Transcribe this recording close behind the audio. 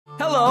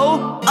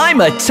Hello, I'm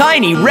a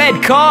tiny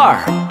red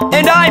car,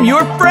 and I'm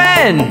your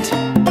friend.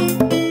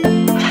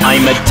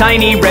 I'm a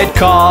tiny red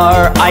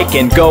car, I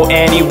can go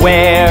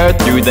anywhere,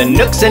 through the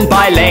nooks and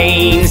by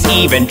lanes,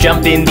 even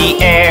jump in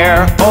the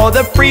air. O'er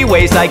the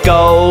freeways I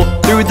go,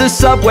 through the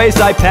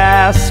subways I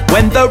pass.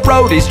 When the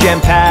road is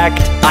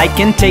jam-packed, I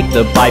can take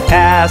the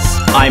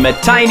bypass. I'm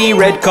a tiny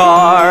red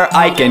car,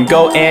 I can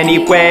go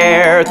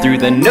anywhere, through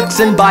the nooks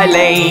and by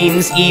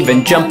lanes,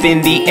 even jump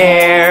in the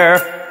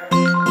air.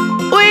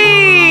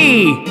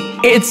 Whee!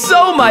 It's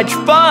so much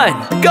fun,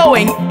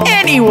 going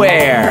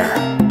anywhere!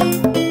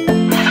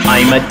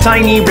 I'm a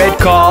tiny red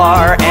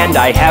car, and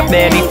I have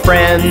many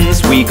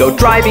friends. We go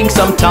driving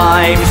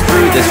sometimes,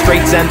 through the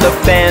straights and the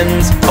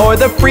fens. O'er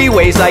the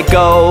freeways I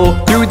go,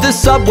 through the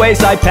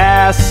subways I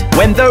pass.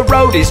 When the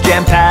road is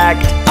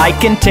jam-packed, I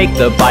can take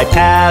the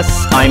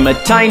bypass. I'm a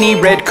tiny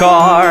red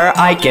car,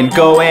 I can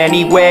go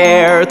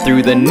anywhere,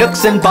 through the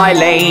nooks and by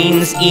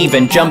lanes,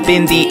 even jump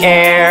in the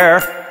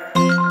air.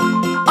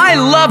 I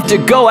love to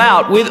go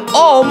out with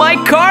all my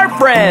car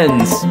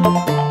friends.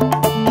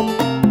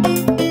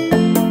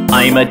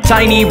 I'm a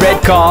tiny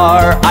red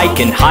car, I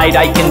can hide,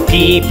 I can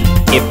peep.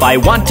 If I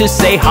want to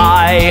say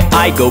hi,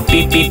 I go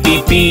beep, beep,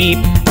 beep, beep.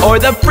 O'er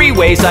the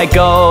freeways I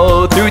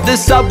go, through the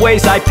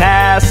subways I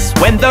pass.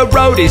 When the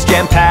road is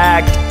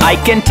jam-packed, I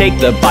can take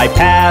the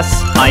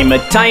bypass. I'm a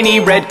tiny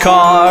red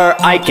car,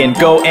 I can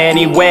go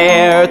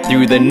anywhere,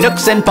 through the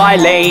nooks and by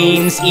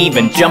lanes,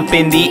 even jump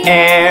in the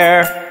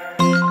air.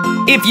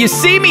 If you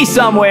see me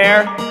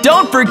somewhere,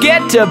 don't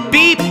forget to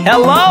beep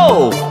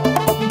hello.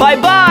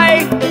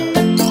 Bye-bye.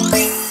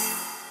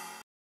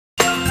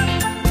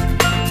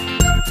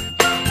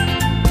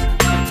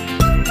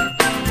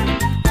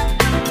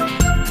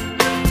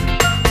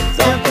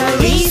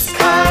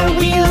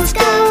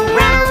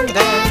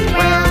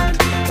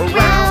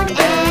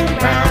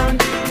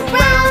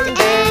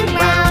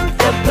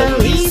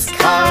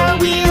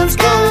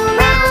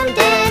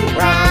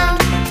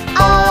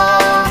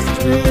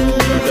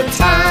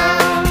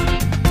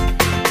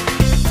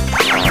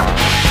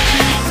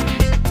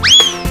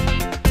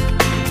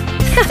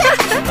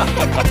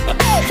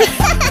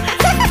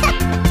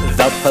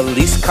 The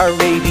police car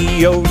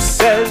radio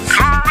says,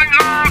 calling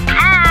all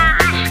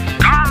cars,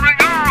 calling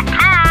all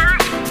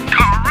cars,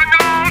 calling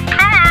all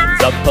cars.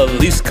 the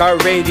police car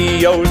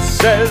radio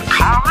says,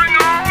 Calling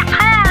all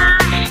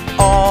cars.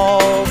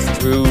 all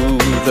through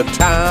the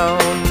town.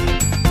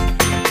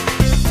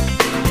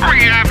 We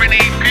have an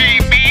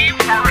APB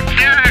for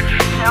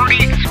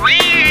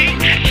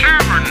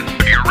 43H7.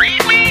 Do you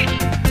read me?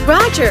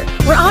 Roger,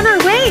 we're on our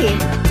way.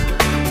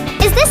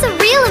 Is this a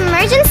real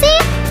emergency?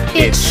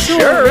 It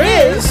sure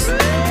is.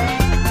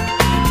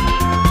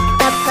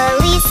 The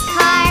police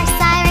car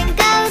siren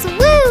goes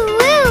woo,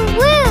 woo,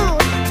 woo.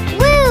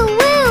 Woo,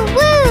 woo,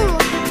 woo.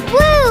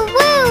 Woo,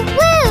 woo,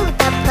 woo.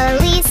 The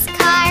police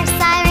car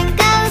siren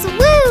goes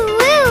woo,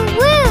 woo,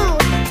 woo.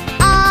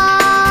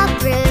 All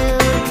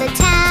through the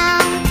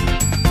town.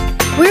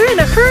 We're in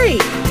a hurry.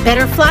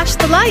 Better flash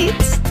the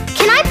lights.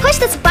 Can I push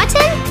this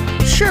button?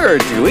 Sure,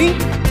 Dewey.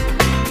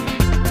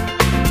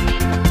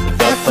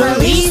 The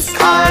police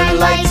car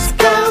lights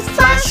go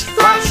flash,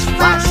 flash,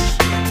 flash.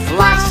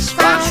 Flash,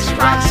 flash,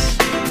 flash.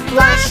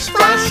 Flash,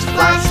 flash,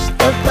 flash.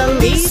 The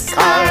police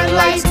car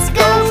lights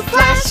go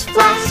flash,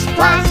 flash,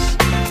 flash.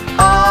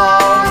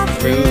 All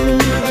through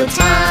the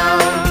town.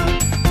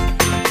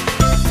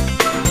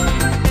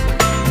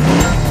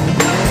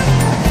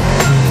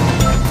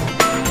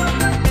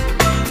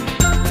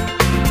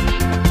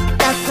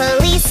 The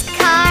police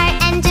car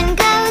engine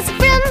goes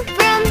vroom,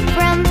 vroom,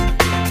 vroom.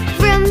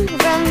 Vroom,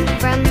 vroom,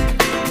 vroom.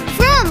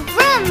 Vroom,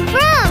 vroom,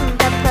 vroom.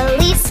 The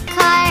police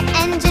car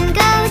engine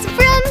goes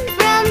vroom,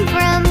 vroom,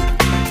 vroom.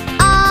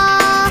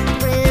 All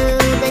through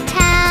the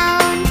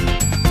town.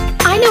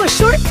 I know a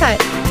shortcut.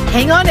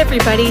 Hang on,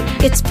 everybody.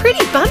 It's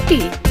pretty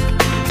bumpy.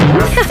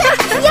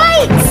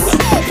 Yikes!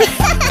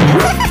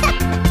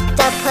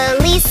 The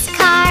police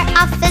car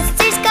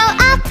officers go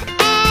up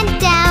and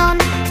down.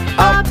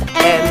 Up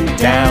and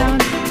down.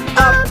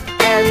 Up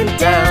and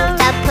down.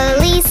 The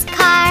police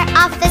car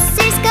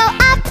officers go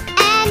up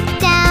and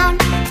down.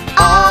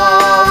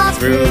 All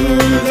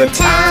Through the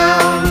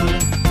town.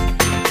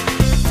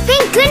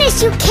 Thank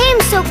goodness you came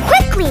so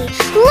quickly.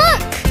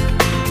 Look!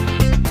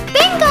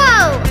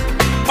 Bingo!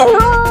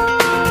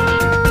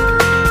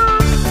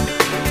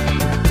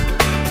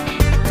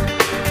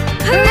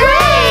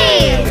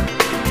 Hooray!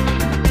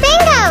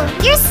 Bingo!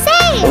 You're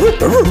safe!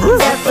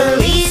 The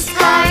police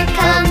car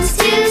comes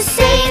to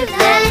save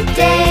the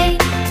day.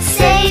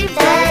 Save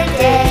the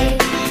day.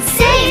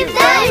 Save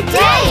the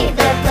day.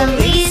 The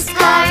police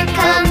car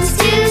comes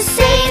to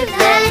save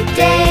the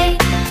day.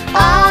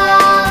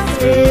 All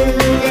through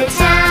the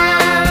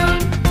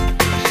town.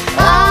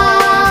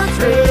 All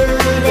through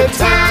the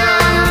town.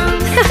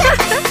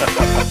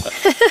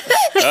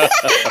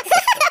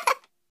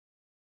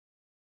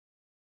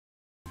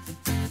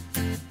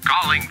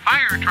 Calling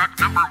fire truck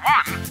number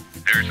 1.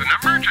 There's an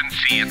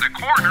emergency at the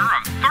corner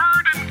of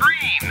 3rd and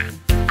Green.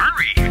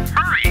 Hurry,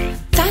 hurry.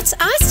 That's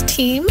us,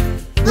 team.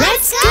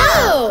 Let's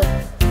go!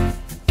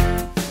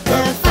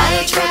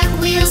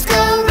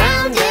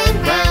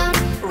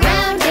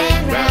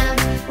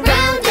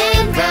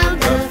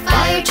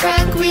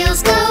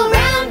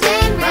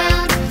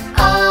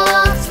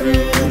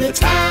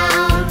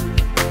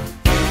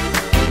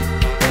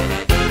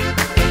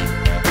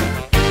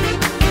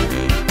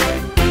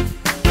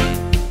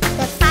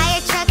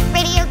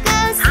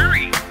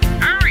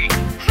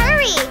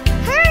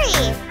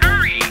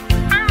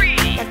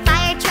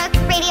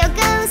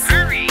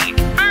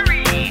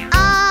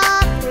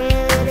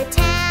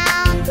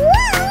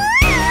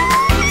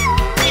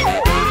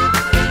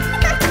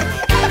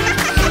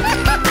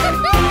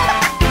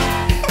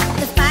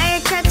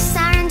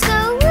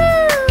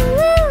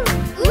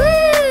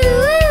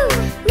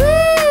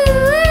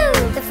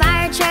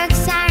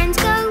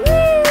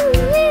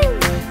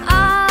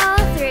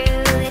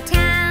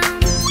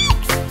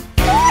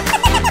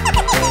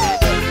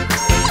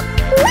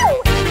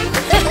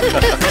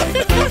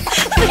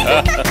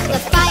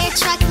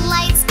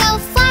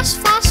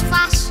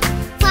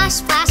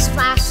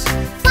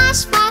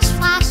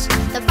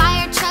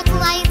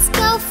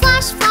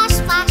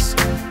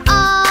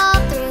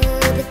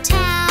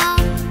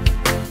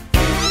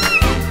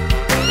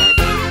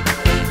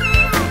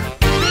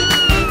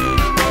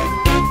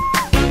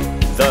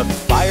 The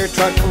fire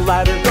truck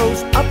ladder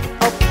goes up,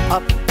 up,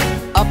 up,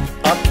 up,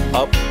 up,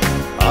 up,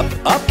 up,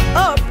 up,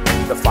 up.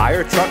 The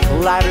fire truck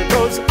ladder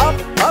goes up,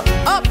 up,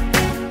 up,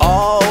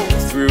 all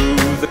through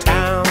the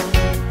town.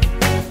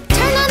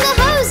 Turn on the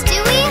hose,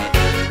 Dewey.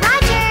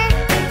 Roger.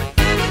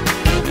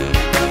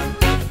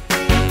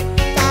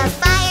 The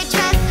fire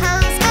truck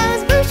hose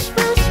goes whoosh,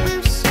 whoosh,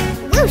 whoosh,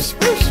 whoosh,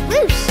 whoosh,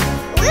 whoosh,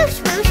 whoosh,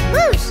 whoosh,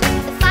 whoosh.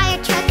 The fire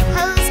truck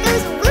hose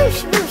goes whoosh,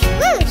 whoosh,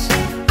 whoosh,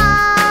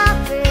 all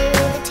through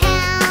the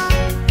town.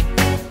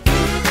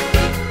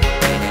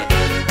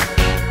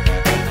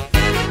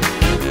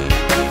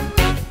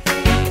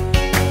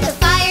 The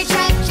fire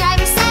truck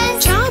driver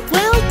says, Job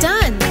well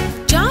done.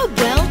 Job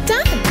well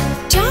done.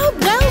 Job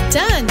well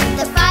done.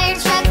 the fire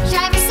truck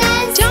driver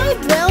says, Job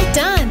well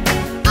done.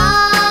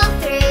 all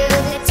through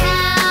the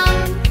town.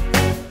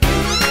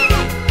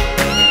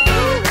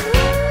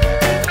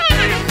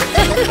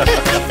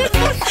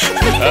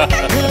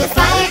 The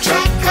fire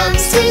truck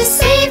comes to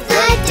save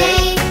the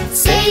day,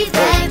 save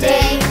the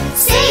day,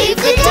 save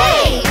the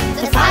day.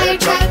 The fire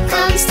truck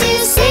comes to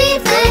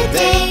save the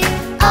day,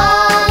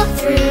 all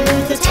through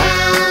the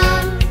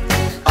town,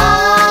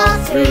 all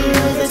through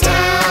the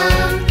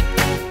town,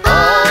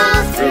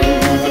 all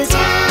through the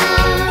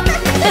town.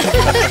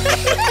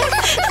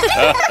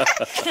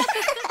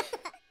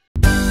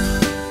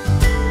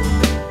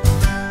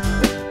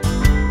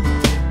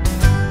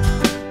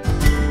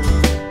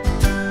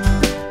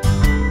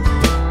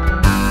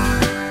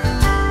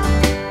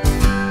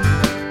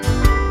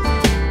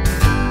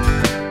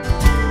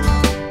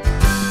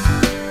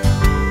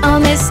 Oh,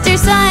 Mr.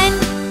 Sun,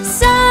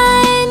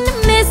 Sun,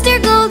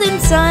 Mr. Golden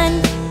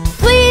Sun,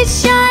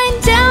 please shine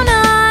down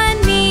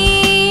on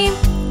me.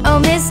 Oh,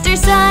 Mr.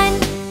 Sun,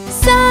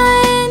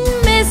 Sun,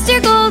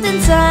 Mr. Golden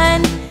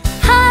Sun,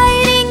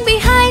 hiding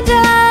behind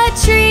a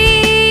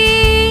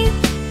tree.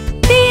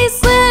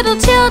 These little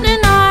children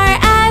are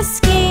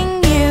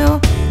asking you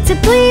to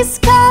please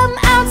come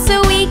out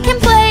so we can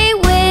play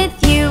with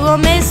you. Oh,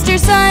 Mr.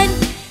 Sun,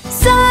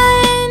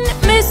 Sun,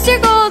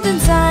 Mr. Golden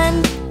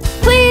Sun,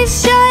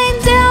 please shine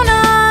down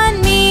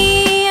on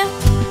me.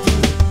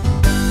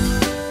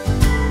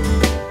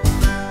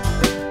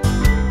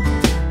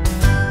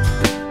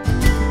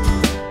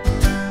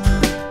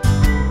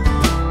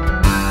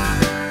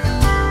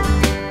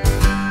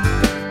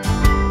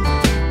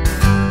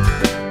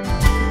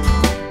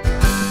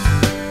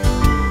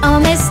 Oh,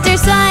 Mr.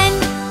 Sun,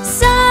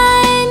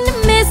 Sun,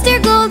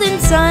 Mr. Golden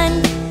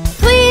Sun,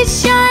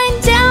 please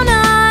shine down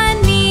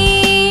on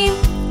me.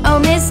 Oh,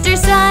 Mr.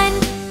 Sun,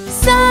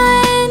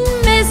 Sun,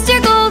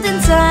 Mr. Golden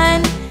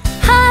Sun,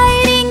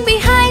 hiding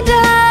behind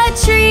a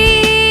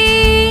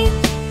tree.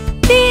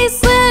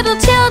 These little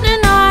children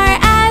are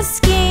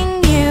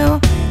asking you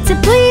to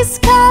please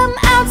come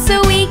out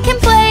so we can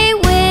play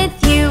with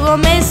you. Oh,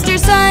 Mr.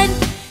 Sun,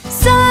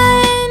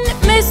 Sun,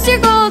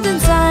 Mr. Golden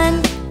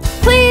Sun,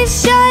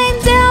 please shine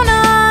down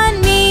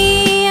on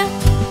me.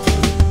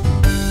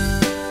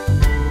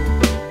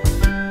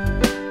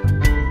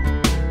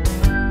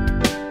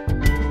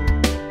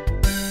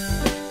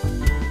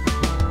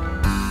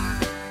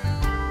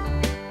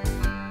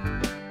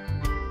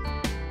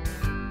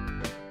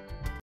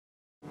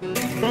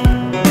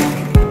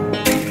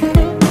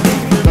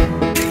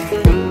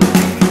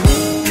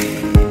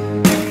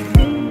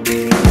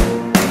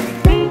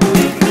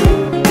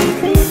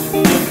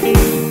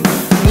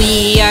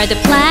 We are the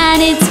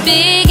planets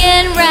big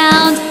and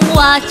round.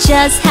 Watch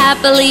us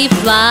happily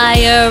fly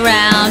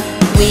around.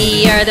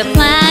 We are the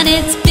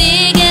planets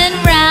big and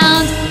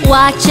round.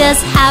 Watch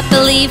us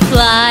happily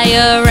fly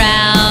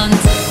around.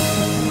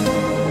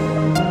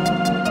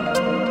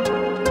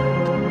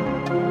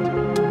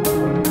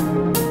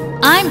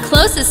 I'm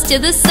closest to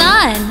the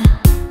sun.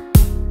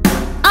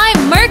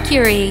 I'm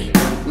Mercury,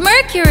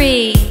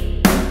 Mercury.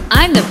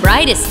 I'm the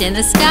brightest in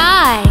the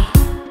sky.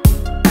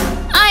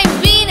 I'm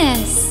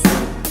Venus,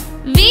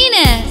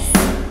 Venus.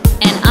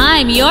 And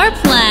I'm your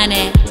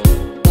planet.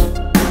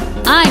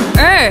 I'm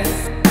Earth,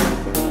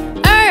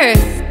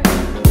 Earth.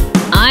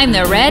 I'm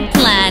the red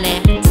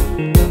planet.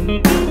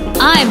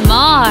 I'm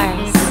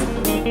Mars,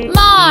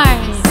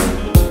 Mars.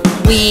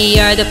 We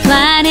are the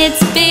planets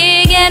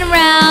big and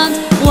round.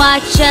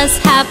 Watch us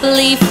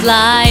happily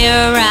fly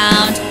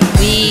around.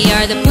 We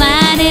are the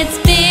planets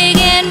big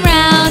and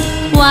round.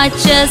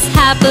 Watch us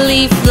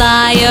happily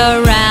fly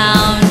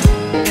around.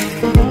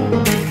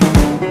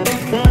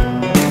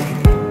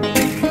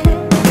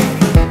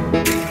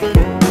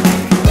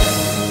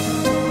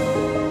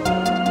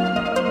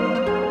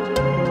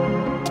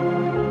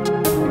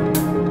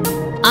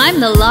 I'm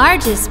the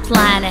largest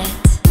planet.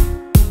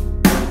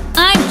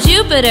 I'm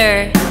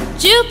Jupiter,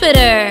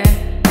 Jupiter.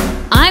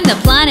 I'm the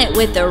planet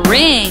with the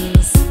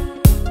rings.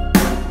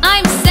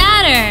 I'm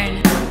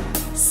Saturn,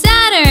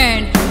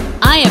 Saturn.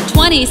 I have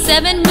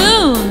 27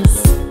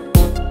 moons.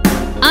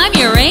 I'm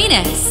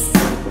Uranus,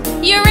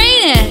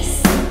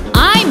 Uranus.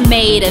 I'm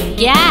made of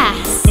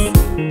gas.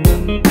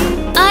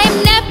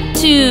 I'm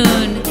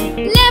Neptune,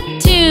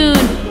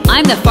 Neptune.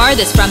 I'm the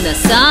farthest from the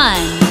sun.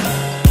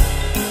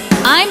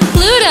 I'm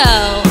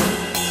Pluto,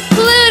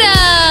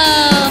 Pluto.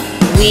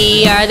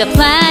 We are the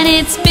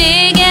planets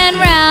big and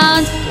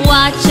round.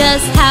 Watch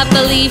us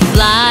happily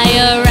fly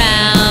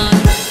around.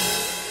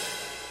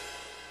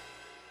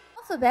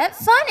 Alphabet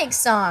phonics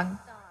song.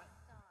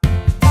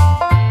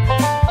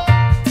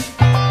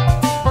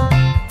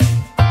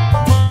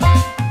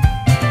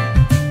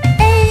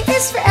 A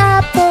is for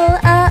apple,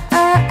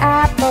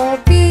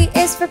 apple. B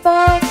is for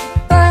ball,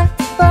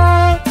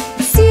 ball.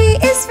 C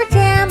is for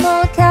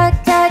camel,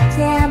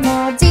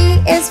 camel.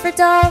 D is for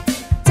doll,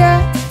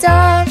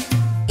 doll.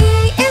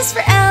 E is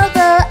for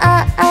elbow,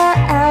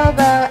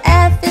 elbow.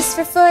 F is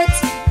for foot,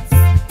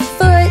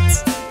 foot.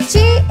 G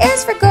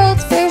is for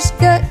goldfish,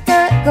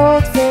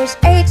 goldfish.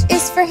 H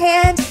is for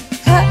hand,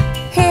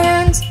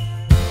 hand.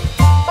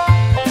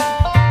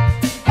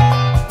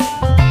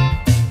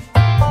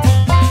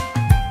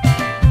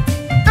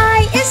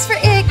 I is for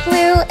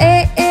igloo,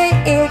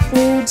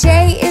 igloo.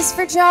 J is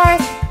for jar,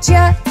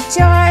 jar.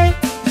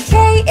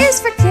 K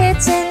is for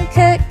kitten,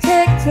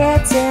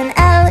 kitten.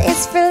 L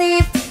is for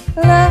leaf,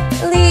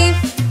 leaf.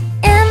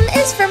 M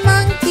is for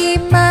monkey,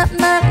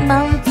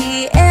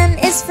 monkey. N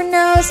is for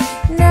nose,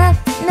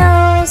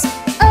 nose.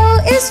 O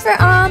is for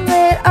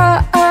omelet,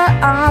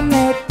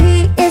 omelet.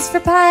 P is for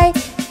pie,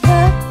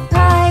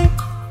 pie.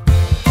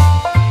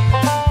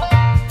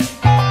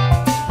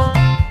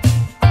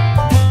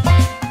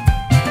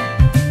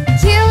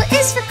 Q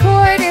is for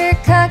quarter,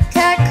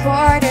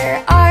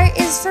 quarter. R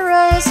is for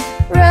rose,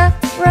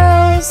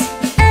 rose.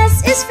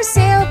 S is for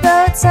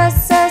sailboat,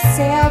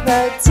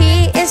 sailboat.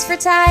 T is for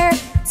tire,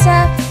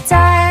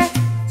 tire.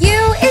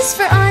 U is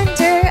for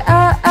under,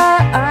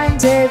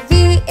 under.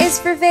 V is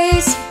for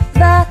vase,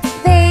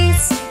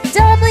 vase.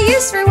 W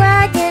is for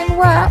wagon,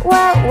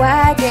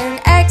 wagon.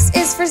 X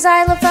is for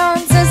xylophone,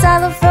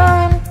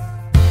 xylophone.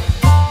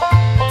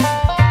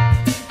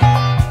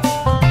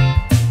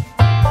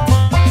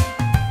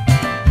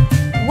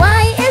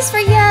 Y is for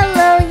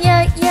yellow,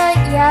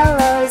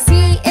 yellow.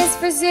 Z is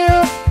for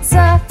zoo,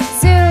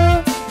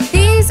 zoo.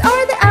 These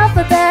are the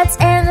alphabets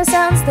and the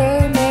sounds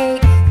they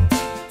make.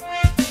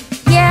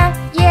 Yeah,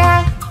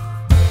 yeah.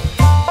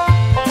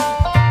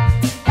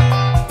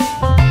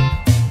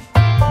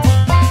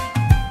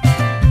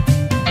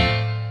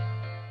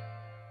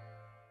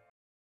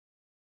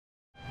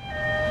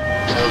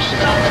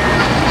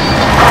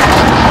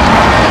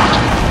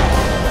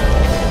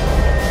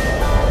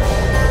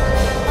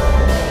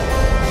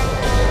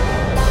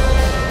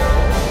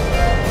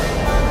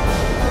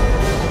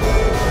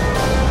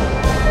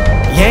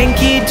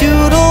 Yankee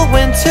Doodle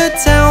went to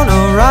town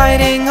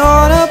riding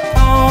on a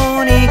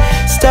pony.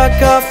 Stuck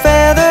a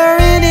feather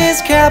in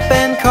his cap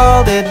and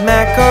called it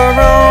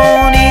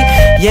macaroni.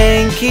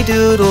 Yankee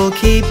Doodle,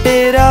 keep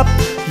it up,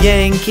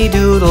 Yankee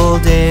Doodle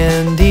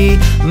dandy.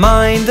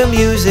 Mind the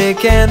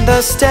music and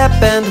the step,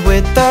 and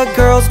with the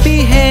girls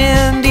be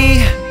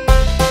handy.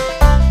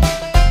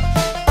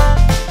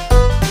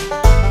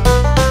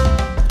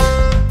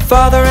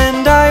 Father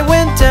and I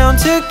went down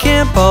to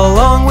camp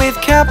along with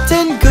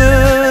Captain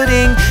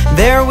Gooding.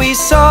 There we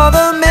saw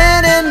the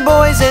men and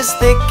boys as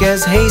thick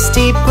as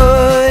hasty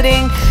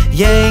pudding.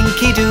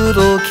 Yankee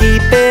Doodle,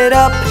 keep it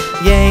up,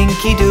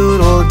 Yankee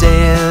Doodle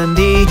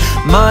dandy.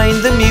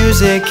 Mind the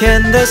music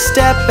and the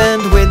step,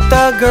 and with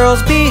the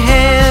girls be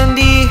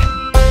handy.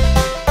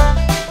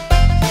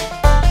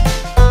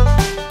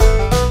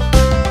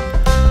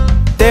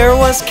 There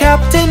was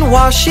Captain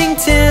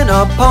Washington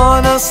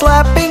upon a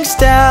slapping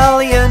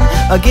stallion,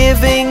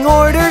 giving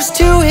orders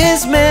to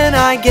his men.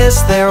 I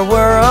guess there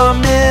were a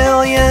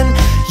million.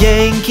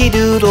 Yankee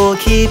Doodle,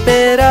 keep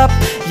it up,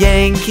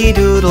 Yankee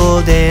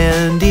Doodle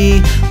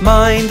dandy.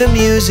 Mind the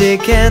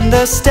music and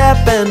the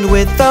step, and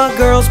with the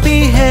girls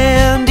be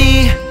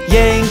handy.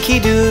 Yankee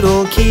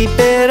Doodle, keep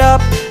it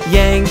up,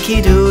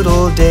 Yankee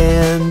Doodle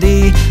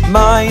dandy.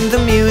 Mind the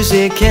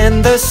music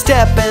and the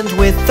step, and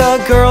with the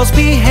girls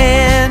be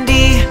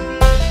handy.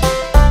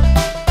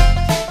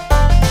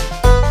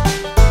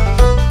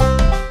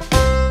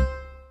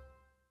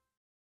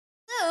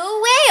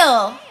 Blue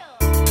whale.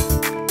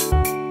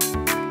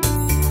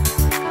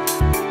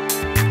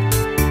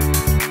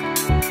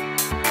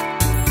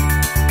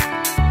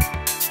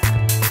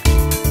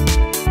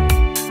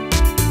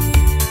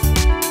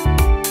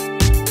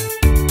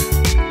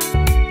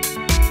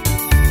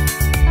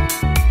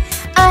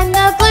 I'm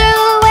the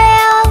blue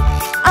whale,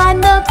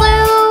 I'm the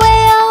blue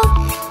whale.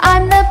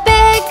 I'm the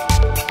big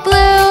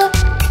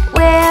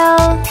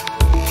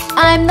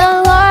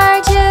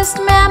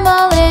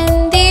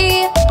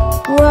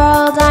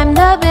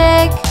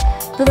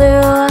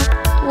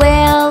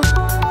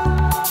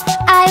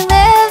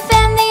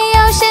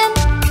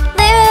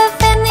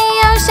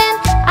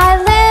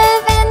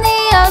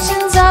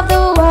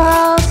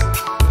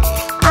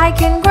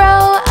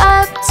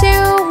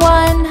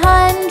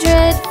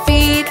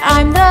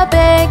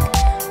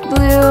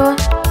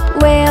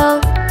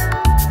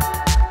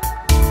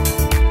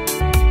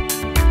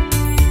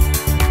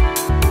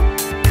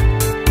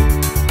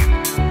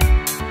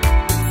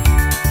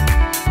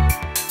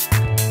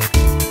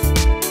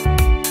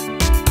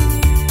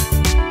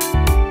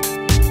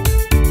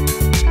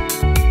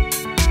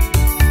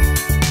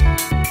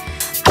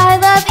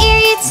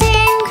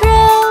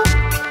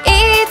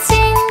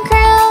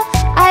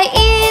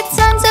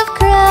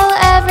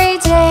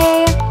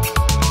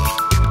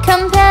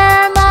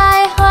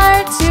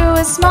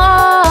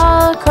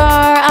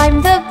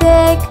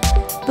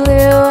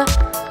blue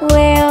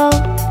whale.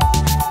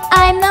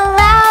 I'm the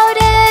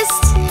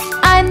loudest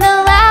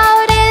animal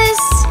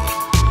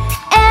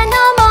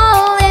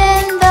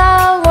in the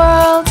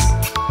world.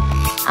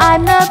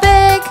 I'm the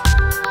big,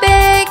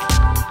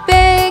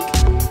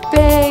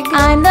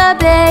 I'm the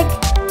big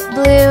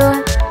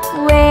blue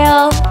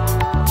whale.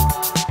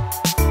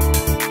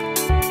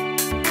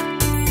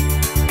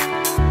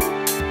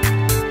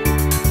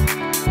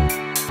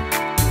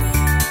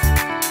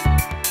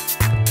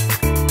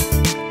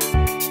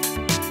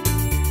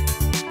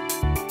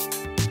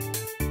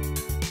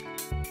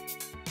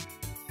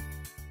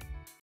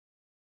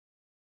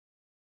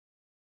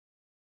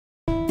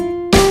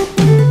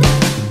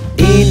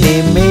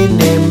 Eeny,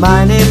 meeny,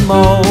 miny,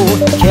 moe,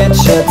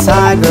 catch a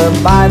tiger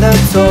by the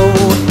toe.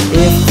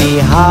 If he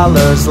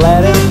hollers,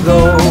 let him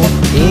go.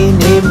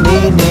 Eeny,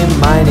 meeny,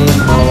 miny,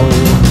 moe.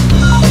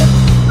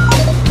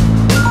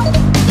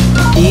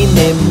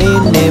 Eeny,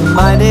 meeny,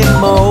 miny,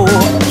 moe,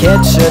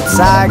 catch a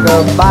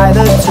tiger by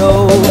the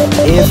toe.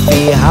 If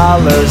he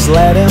hollers,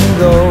 let him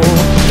go.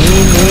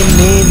 Eeny,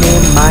 meeny,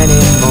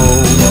 miny,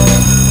 moe.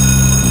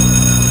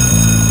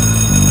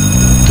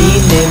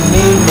 Eeny,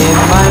 meeny,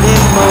 miny,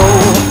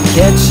 moe,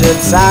 catch a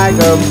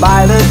tiger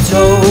by the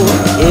toe.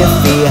 If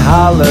he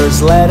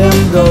hollers, let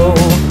him go.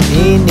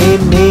 Eeny,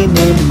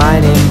 meeny,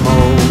 miny,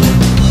 moe.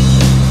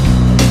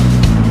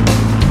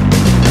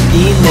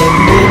 Eeny,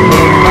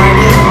 meeny,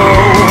 miny,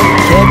 moe,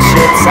 catch a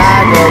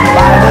tiger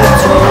by the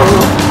toe.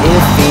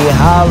 If he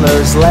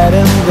hollers, let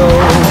him go.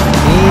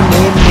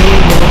 Eeny,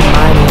 meeny,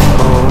 miny,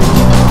 moe.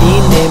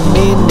 Eeny,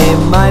 meeny,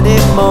 miny,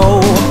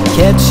 moe,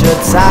 catch a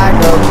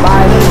tiger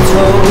by the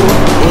toe.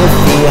 If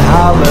he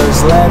hollers,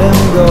 let him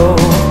go.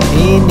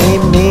 Eeny,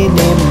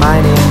 meeny,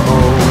 miny, moe.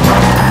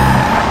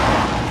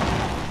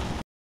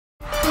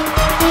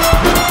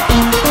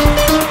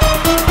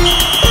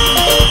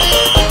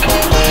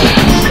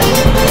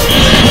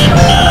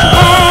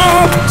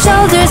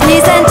 Shoulders,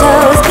 knees and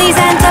toes, knees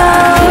and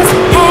toes.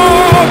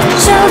 Head,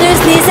 shoulders,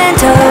 knees and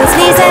toes,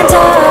 knees and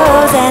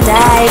toes. And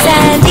eyes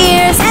and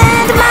ears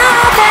and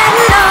mouth and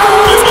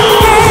nose.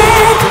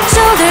 Head,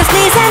 shoulders,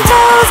 knees and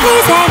toes,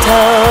 knees and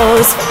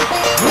toes.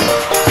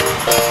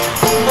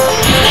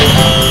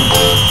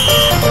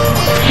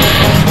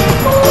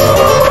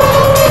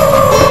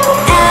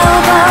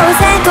 Elbows,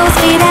 ankles,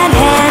 feet and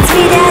hands,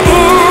 feet and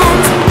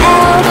hands.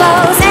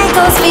 Elbows,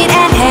 ankles, feet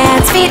and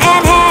hands, feet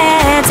and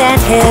hands. And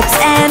hips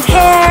and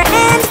hair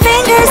and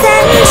fingers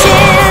and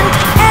chin.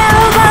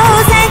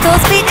 Elbows,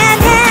 ankles, feet and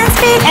hands,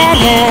 feet and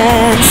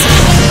hands.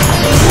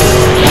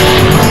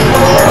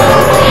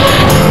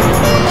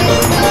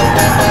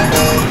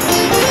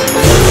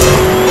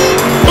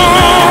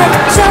 Head,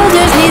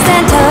 shoulders, knees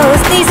and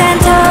toes, knees and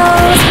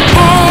toes.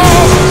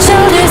 Head,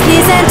 shoulders,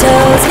 knees and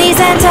toes, knees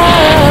and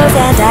toes.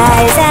 And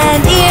eyes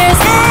and ears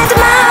and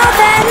mouth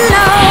and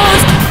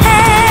nose.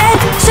 Head,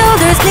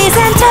 shoulders, knees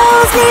and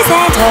toes, knees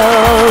and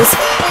toes.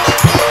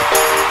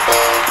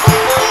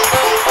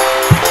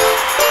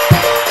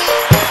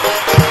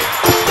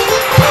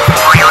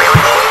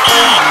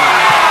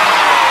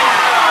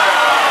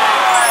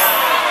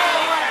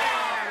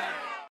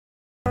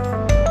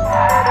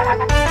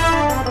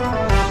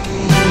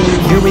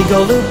 Here we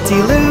go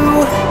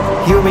loop-de-loo,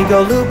 here we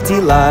go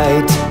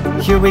loop-de-light.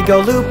 Here we go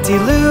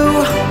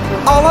loop-de-loo,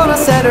 all on a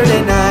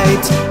Saturday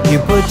night. You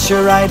put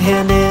your right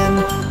hand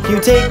in, you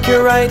take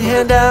your right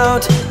hand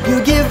out.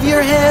 You give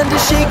your hand a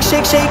shake,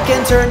 shake, shake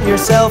and turn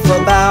yourself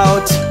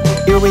about.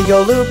 Here we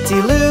go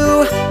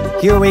loop-de-loo,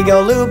 here we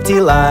go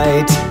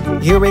loop-de-light.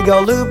 Here we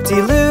go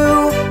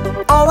loop-de-loo,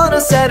 all on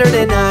a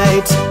Saturday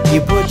night.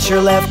 You put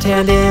your left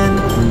hand in,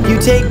 you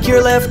take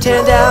your left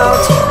hand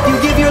out. You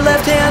give your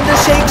left hand a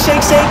shake,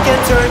 shake, shake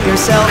and turn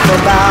yourself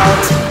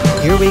about.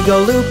 Here we go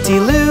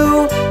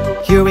loop-de-loo,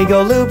 here we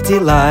go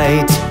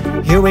loop-de-light.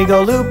 Here we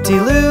go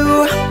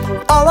loop-de-loo,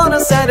 all on a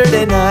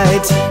Saturday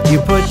night. You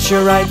put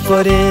your right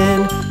foot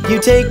in, you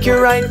take your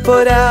right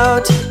foot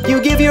out. You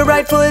give your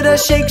right foot a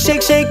shake,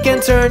 shake, shake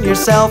and turn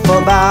yourself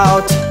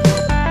about.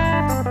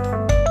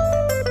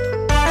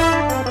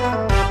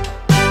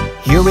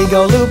 Here we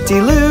go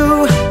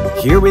loop-de-loo,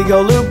 here we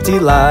go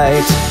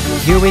loop-de-light.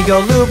 Here we go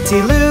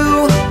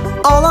loop-de-loo,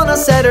 all on a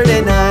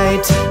Saturday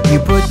night. You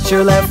put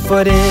your left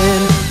foot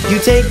in, you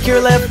take your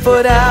left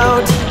foot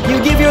out.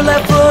 You give your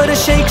left foot a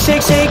shake,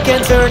 shake, shake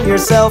and turn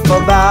yourself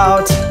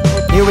about.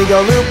 Here we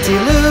go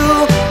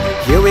loop-de-loo,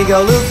 here we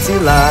go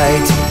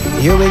loop-de-light.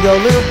 Here we go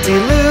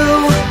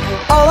loop-de-loo,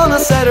 all on a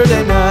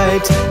Saturday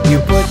night. You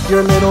put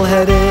your little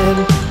head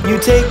in, you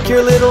take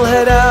your little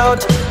head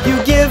out. You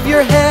give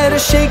your head a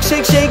shake,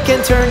 shake, shake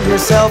and turn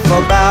yourself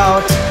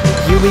about.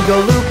 Here we go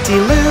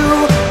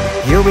loop-de-loo,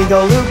 here we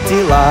go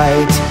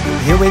loop-de-light.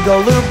 Here we go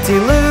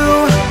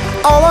loop-de-loo,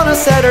 all on a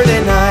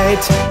Saturday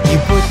night. You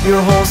put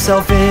your whole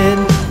self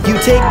in, you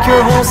take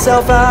your whole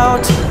self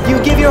out. You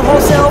give your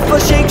whole self a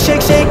shake,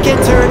 shake, shake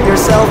and turn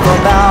yourself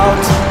about.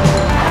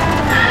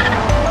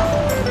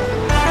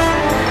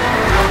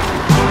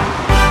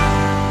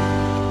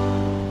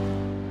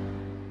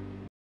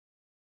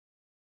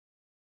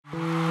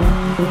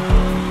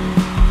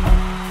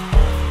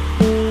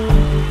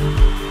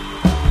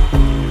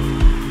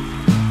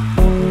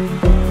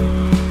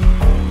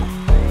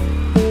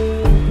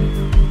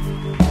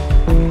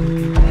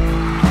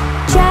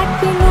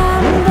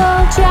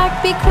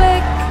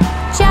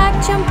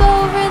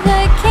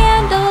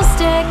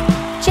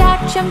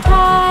 jumped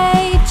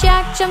high,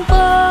 Jack jumped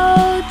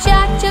low,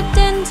 Jack jumped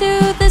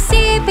into the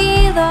sea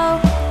below.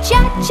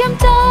 Jack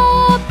jumped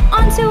up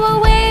onto a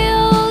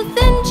whale,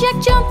 then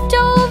Jack jumped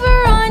over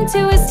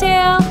onto his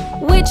tail,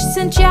 which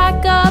sent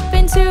Jack up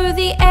into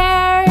the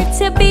air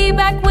to be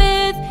back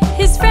with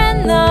his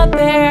friend the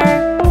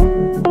bear.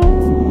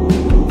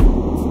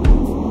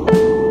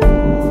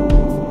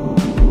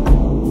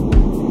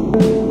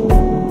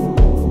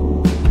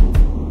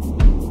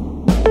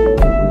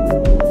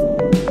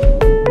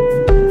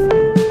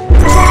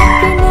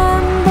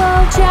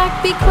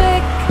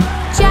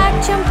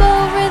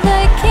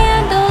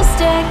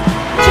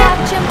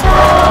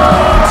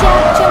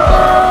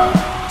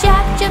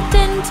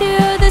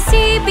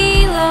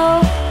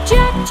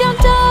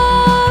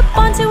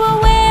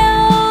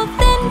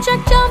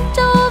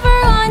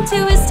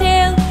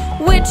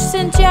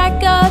 Sent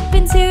Jack up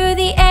into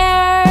the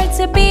air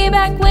to be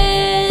back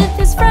with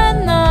his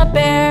friend the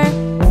bear.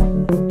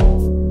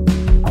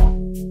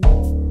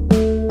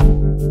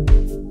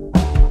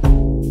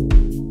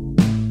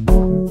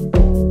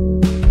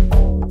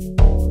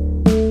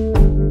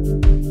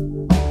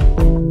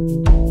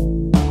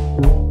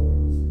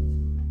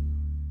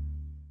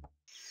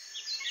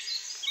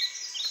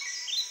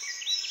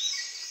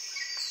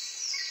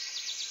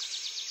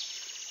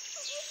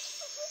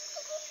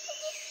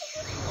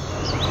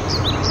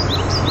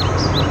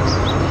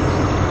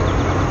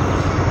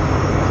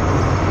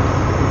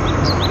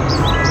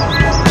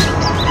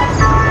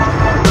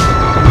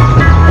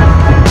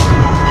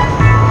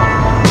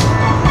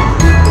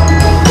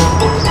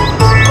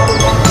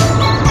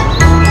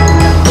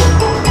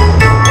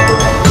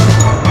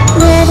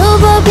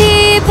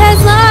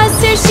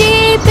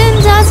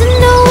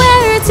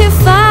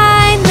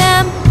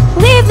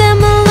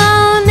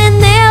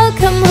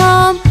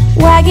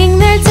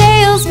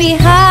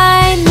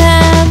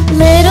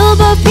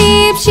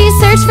 She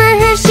searched for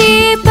her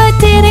sheep, but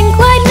didn't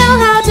quite know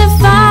how to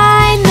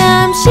find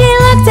them. She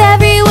looked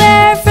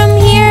everywhere from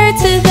here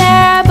to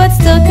there, but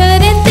still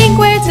couldn't think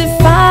where to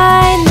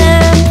find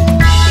them.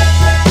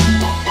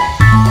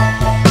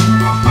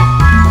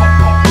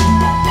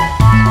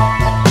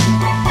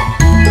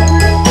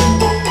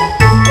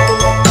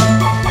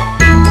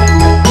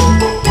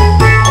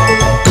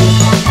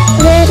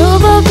 Little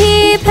Bo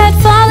Peep had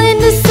fallen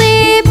to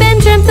sleep and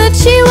dreamt that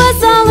she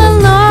was all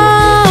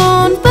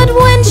alone. But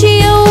when she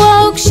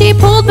awoke, she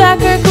pulled back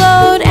her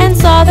cloak and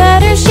saw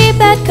that her sheep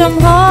had come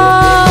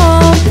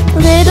home.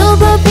 Little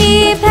Bo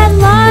Peep had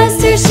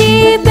lost her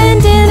sheep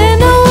and didn't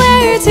know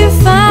where to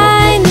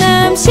find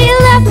them. She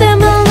left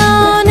them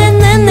alone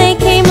and then they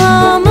came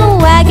home,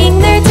 wagging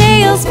their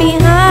tails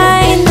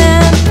behind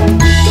them.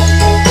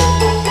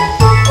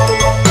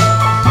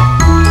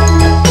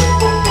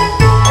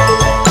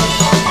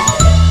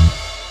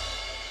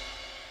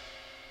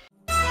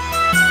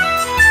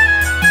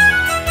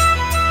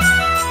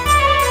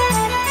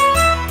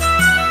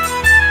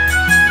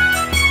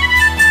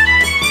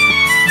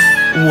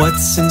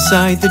 What's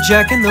inside the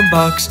Jack in the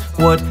Box?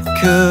 What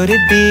could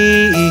it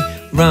be?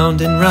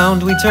 Round and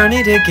round we turn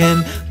it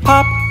again.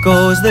 Pop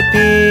goes the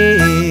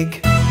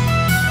pig.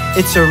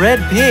 It's a red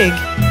pig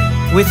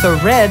with a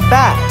red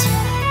bat.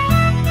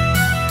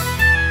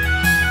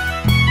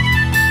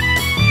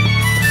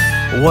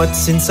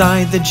 What's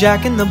inside the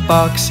Jack in the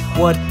Box?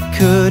 What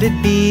could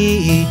it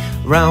be?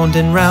 Round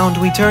and round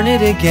we turn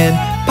it again.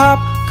 Pop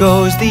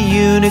goes the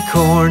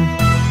unicorn.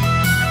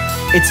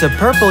 It's a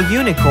purple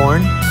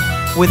unicorn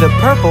with a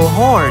purple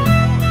horn.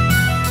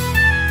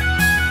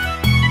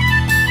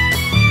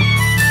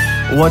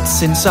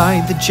 What's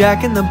inside the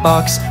Jack in the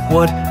Box?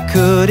 What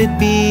could it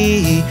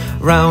be?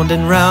 Round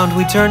and round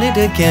we turn it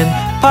again.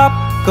 Pop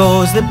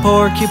goes the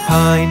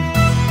porcupine.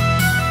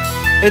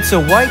 It's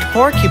a white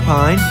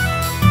porcupine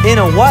in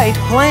a white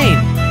plane.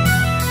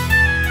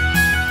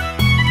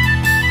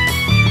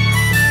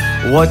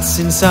 What's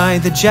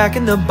inside the Jack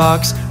in the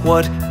Box?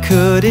 What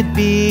could it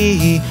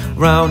be?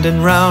 Round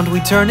and round we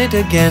turn it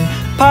again.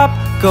 Pop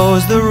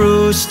goes the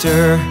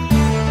rooster.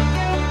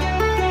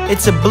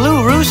 It's a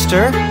blue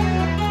rooster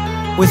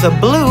with a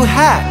blue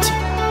hat.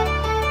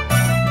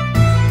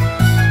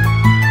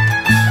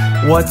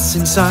 What's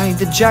inside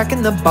the Jack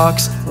in the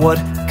Box? What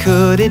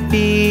could it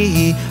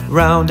be?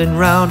 Round and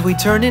round we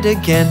turn it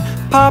again.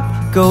 Pop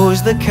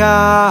goes the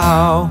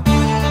cow.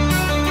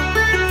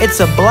 It's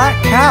a black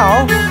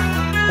cow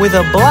with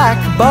a black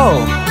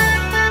bow.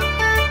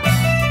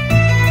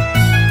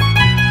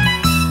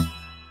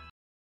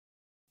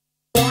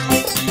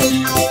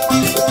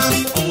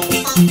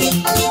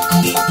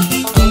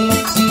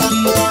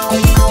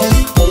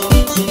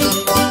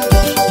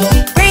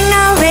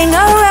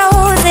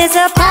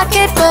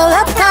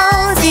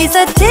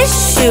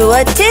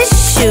 A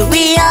tissue,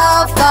 we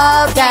all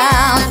fall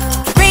down.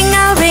 Ring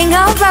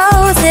a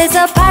rose is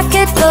a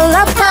pocket full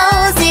of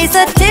posies.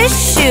 A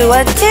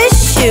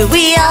tissue,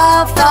 we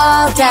all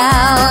fall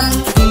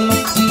down.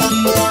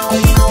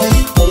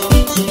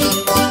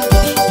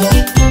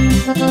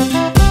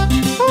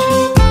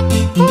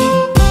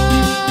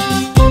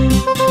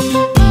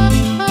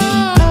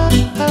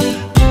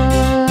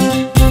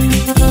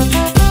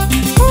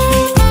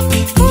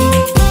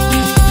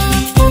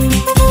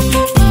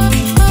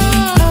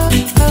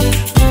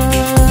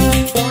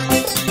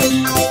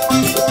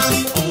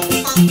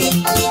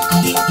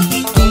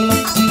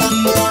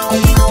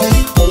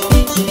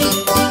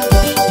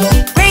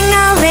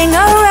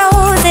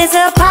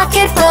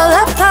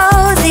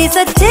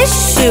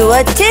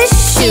 a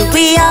tissue,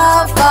 we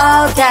all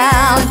fall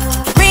down.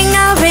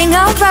 Ring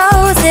a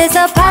roses,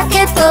 a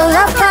pocket full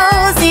of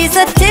posies.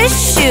 A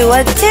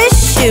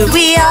tissue,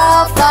 we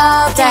all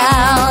fall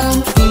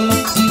down.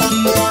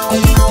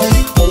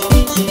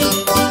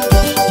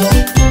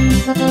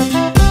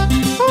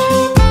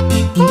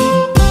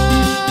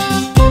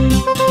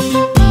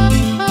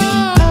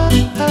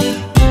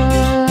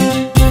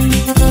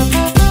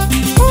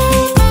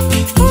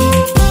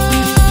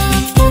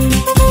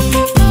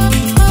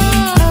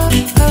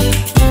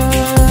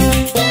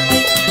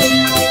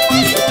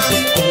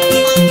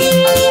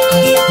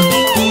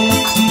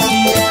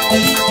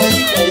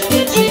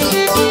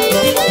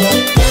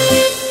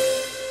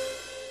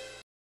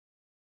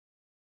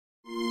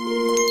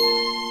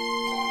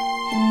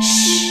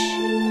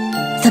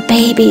 The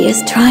baby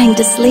is trying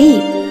to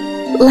sleep.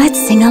 Let's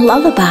sing a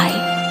lullaby.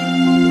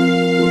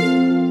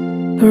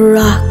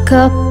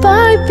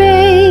 Rock-a-bye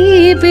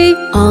baby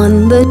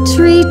on the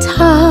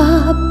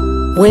treetop.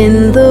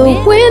 When the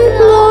wind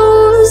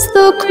blows,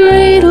 the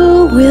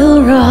cradle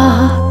will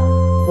rock.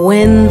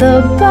 When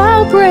the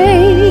bough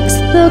breaks,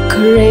 the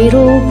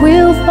cradle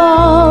will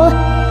fall,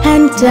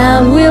 and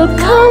down will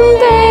come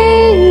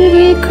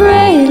baby,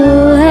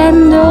 cradle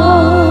and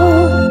all.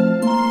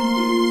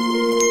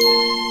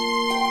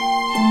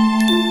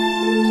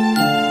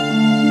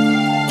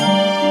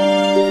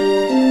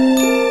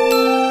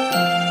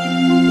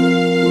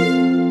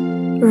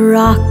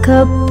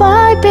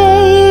 Rock-a-bye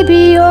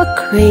baby, your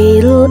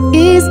cradle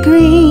is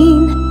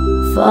green.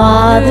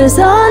 Father's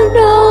a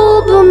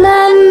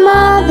nobleman,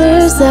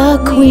 mother's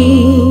a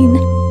queen.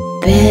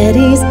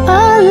 Betty's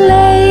a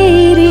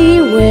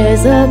lady,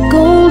 wears a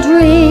gold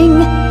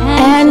ring,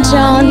 and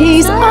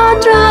Johnny's a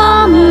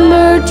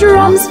drummer,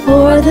 drums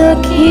for the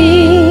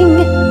king.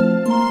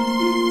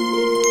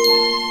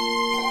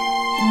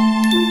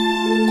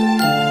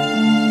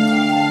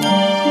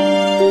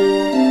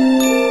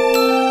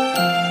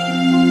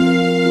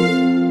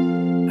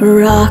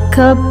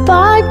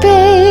 Rock-a-bye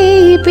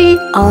baby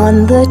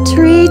on the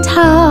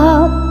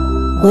treetop.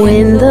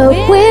 When the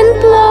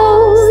wind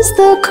blows,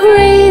 the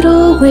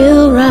cradle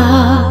will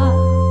rock.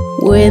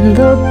 When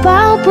the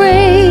bough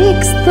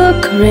breaks, the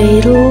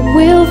cradle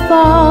will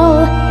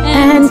fall,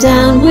 and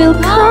down will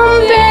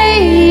come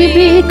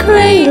baby,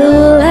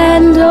 cradle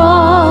and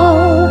all.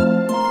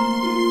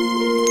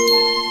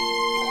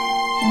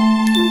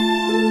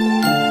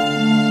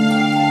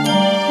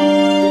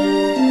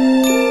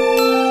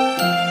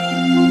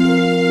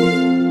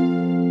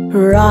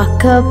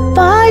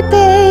 Rock-a-bye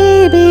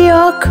baby,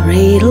 your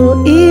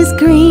cradle is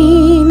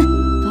green.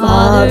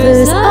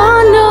 Father's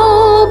a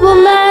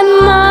nobleman,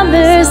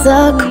 mother's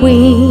a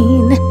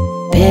queen.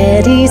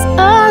 Betty's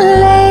a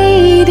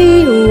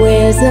lady,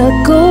 wears a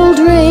gold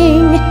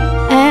ring,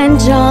 and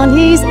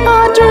Johnny's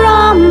a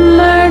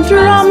drummer,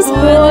 drums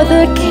for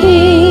the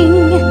king.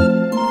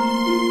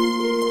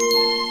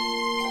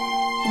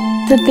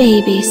 The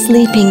baby's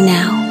sleeping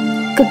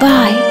now.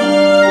 Goodbye.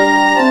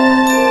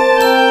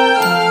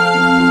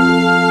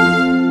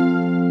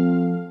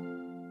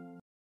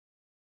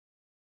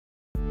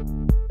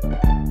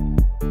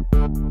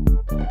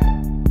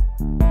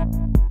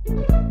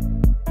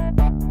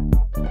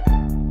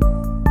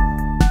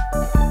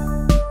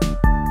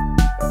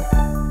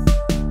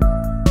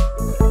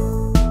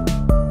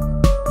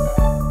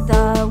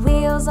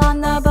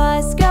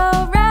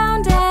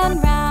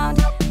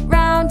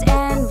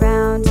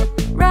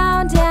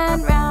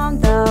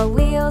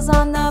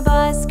 On the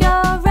bus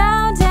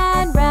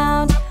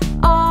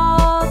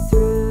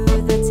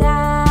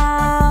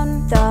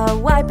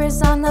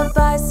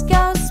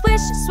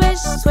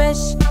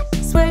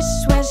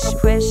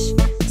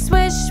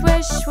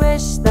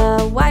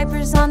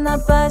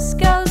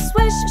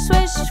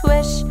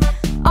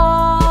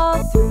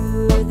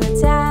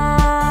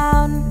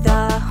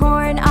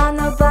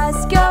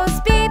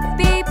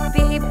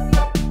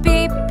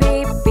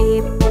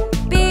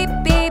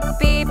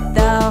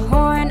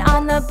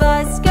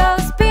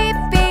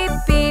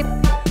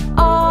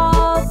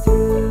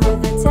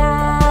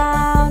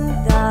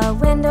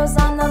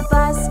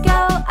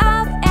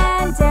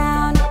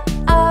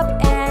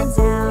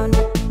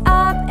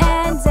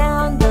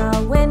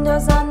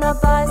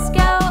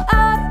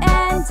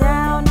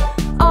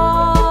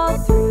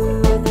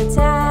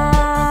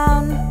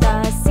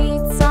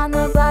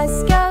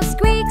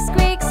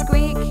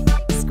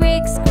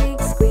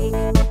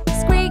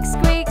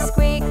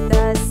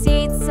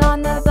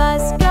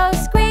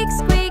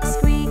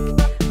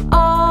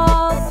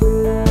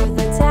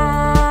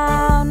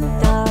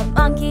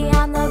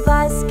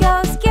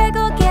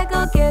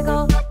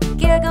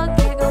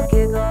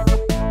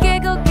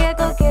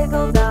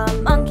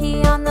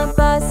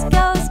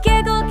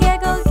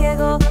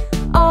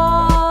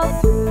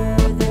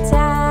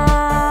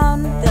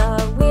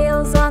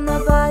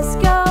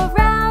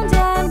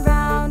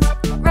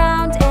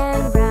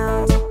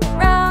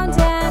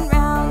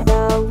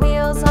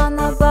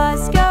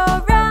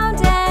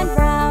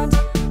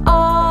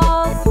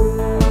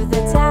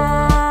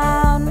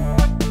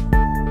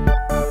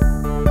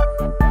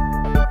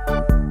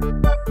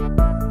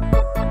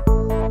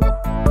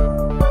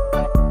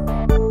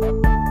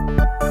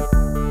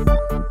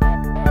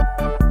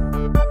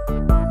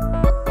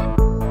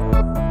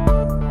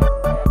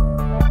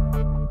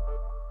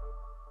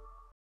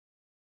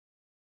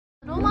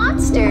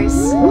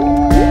monsters.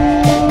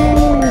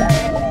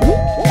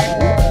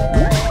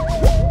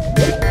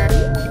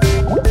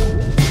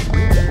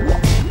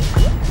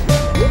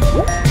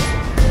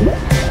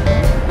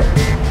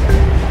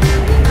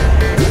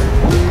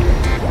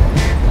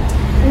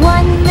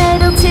 One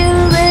little, two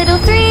little,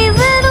 three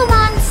little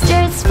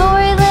monsters,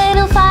 four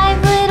little,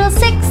 five little,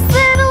 six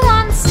little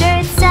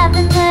monsters,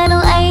 seven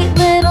little, eight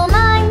little,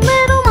 nine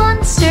little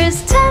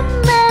monsters,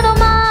 10 little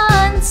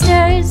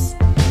monsters.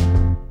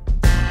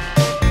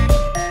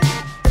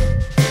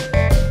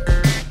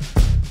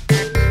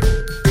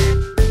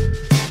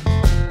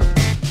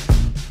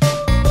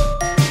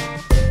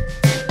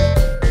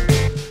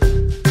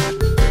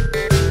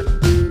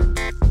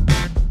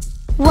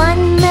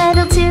 One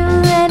little, two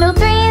little,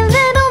 three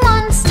little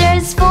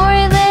monsters,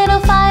 four little,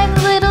 five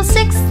little,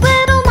 six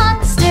little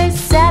monsters,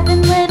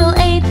 seven little,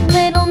 eight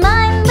little,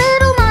 nine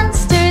little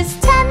monsters,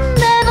 10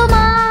 little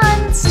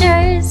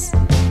monsters.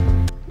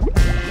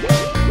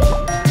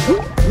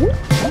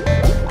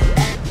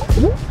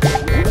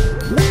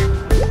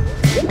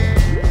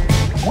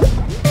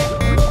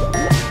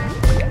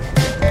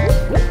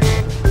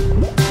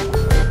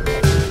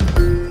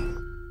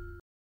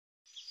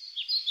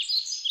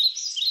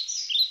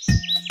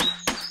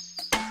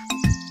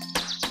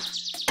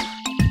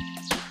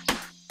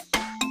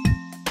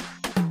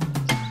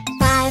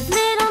 Five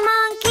little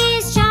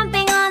monkeys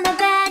jumping on the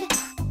bed.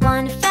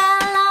 One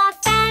fell off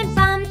and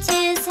bumped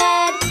his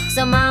head.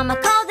 So Mama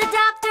called the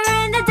doctor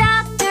and the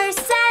doctor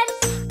said,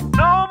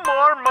 No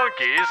more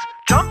monkeys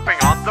jumping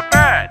on the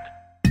bed.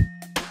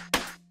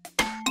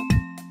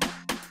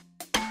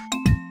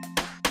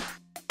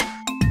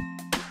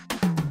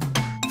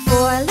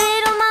 Four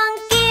little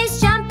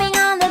monkeys jumping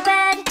on the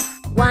bed.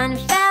 One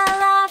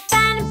fell off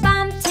and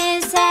bumped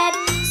his head.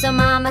 So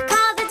Mama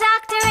called the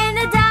doctor and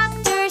the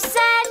doctor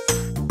said,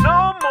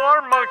 No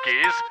more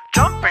monkeys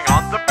jumping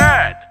on the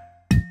bed.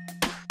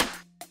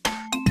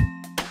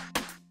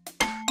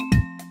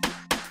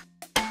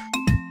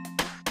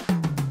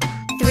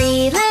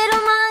 Three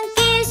little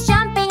monkeys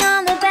jumping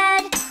on the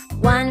bed.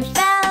 One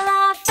fell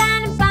off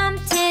and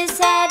bumped his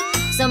head.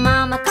 So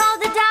Mama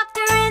called the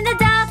doctor and the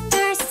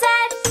doctor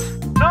said,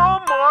 No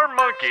more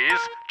monkeys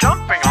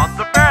jumping on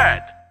the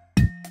bed.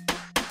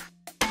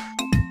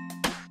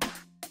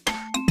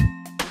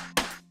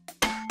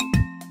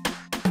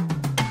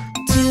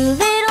 Two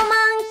little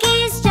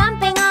monkeys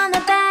jumping on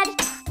the bed.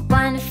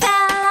 One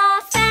fell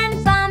off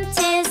and bumped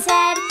his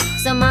head.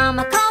 So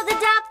Mama called the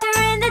doctor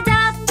and the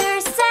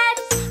doctor said,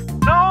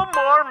 No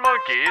more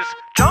monkeys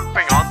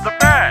jumping on the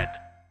bed.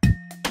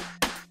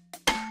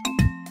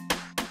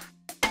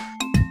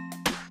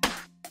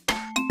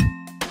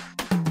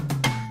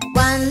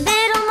 One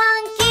little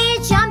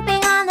monkey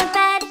jumping on the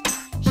bed.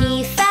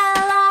 He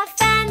fell off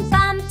and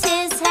bumped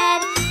his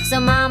head. So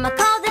Mama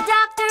called the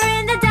doctor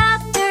and the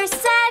doctor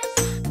said,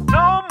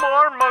 No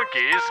more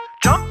monkeys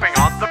jumping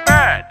on the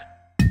bed.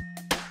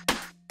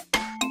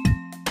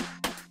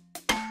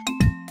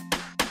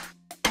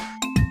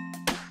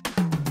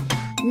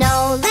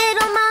 No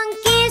little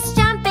monkeys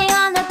jumping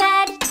on the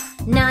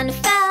bed. None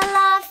fell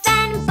off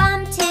and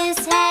bumped his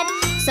head.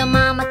 So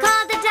Mama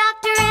called the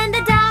doctor and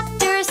the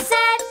doctor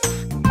said,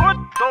 Put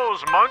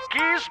those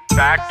monkeys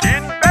back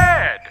in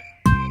bed.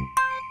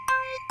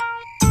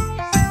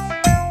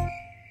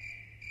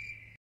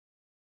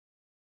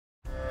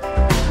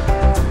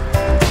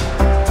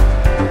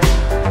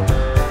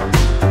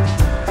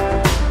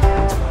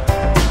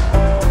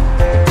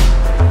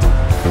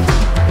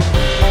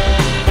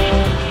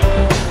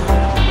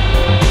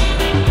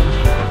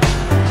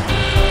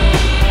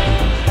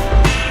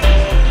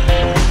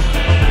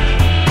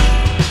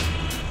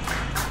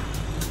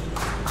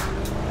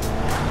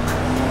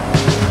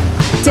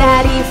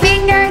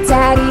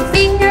 Daddy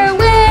finger,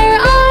 where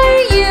are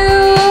you?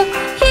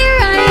 Here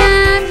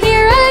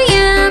I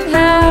am,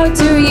 how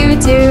do you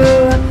do?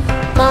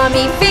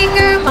 Mommy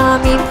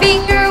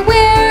finger,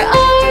 where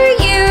are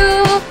you?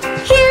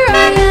 Here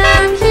I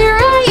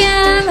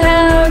am,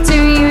 how do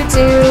you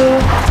do?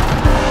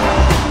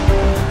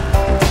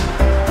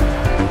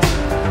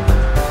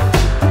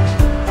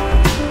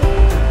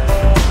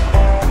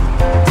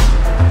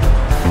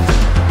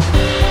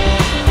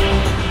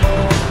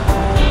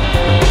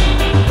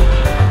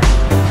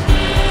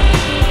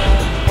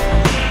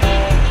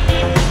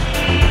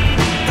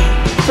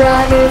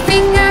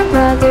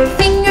 Brother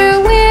finger,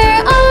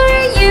 where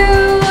are you?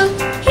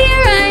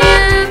 Here I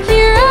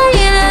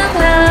am,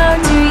 how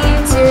do you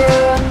do?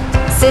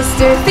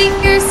 Sister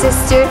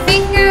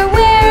finger,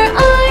 where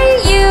are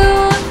you?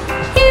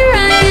 Here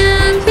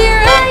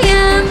I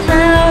am,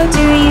 how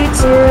do you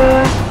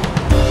do?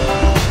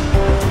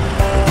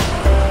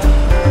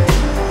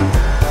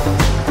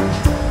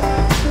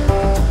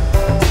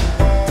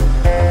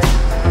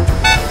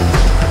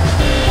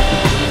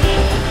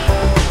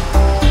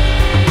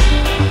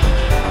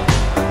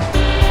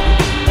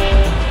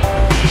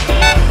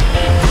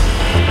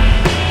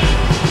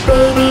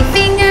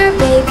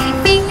 Baby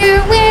finger,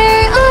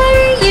 where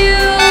are you?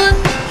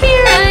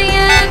 Here I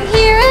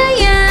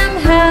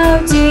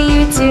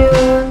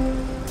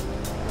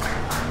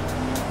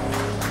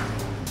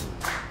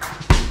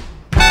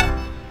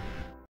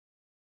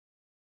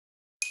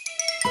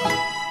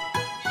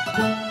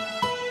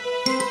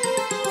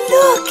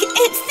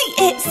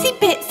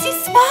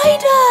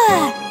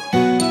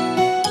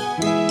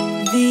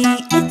The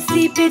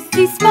itsy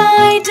bitsy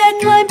spider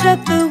climbed up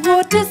the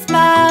water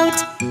spout.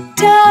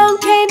 Down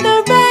came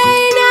the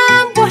rain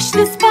and washed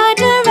the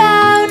spider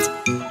out.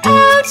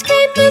 Out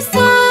came the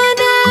sun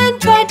and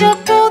dried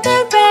up all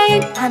the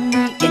rain. And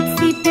the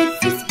itsy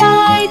bitsy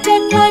spider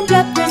climbed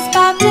up the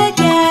spout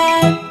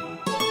again.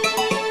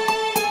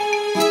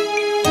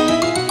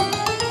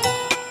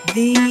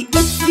 The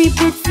itsy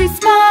bitsy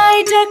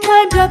spider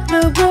climbed up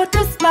the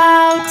water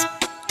spout.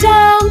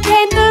 Down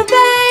came the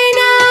rain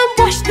and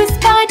washed the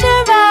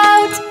spider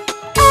out.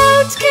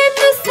 Out came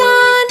the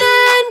sun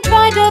and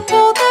dried up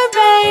all the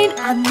rain.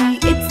 And the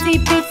itsy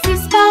bitsy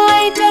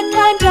spider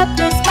climbed up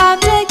the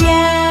spout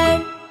again.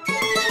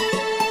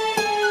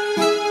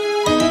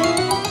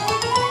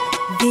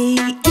 The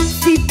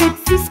itsy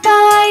bitsy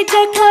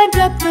spider climbed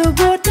up the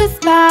water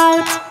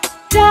spout.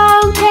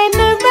 Down came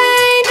the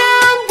rain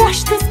and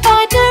washed the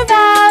spider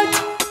out.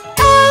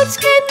 Out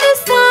came the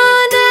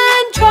sun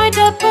and dried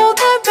up all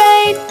the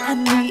rain. And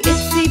the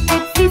itsy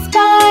bitsy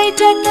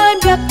spider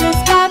climbed up the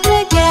spout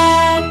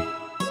again.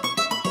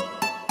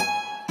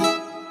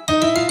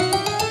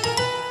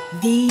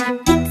 The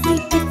itsy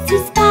bitsy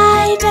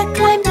spider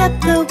climbed up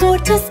the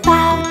water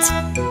spout.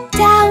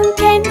 Down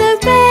came the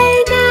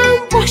rain and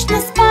washed the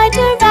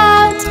spider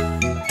out.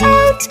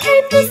 Out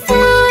came the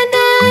sun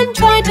and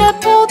dried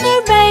up all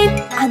the rain.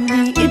 And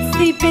the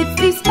itsy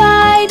bitsy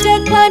spider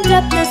climbed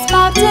up the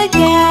spout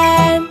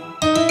again.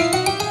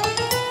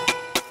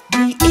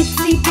 The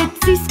itsy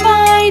bitsy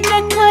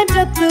spider climbed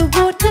up the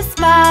water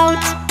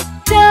spout.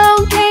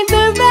 Down came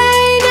the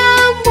rain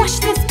and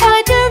washed the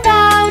spider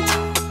out.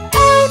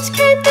 Out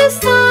came the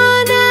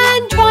sun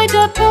and dried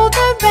up all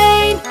the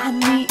rain.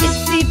 And the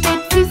itsy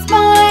bitsy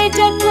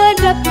spider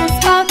climbed up the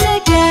spout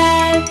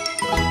again.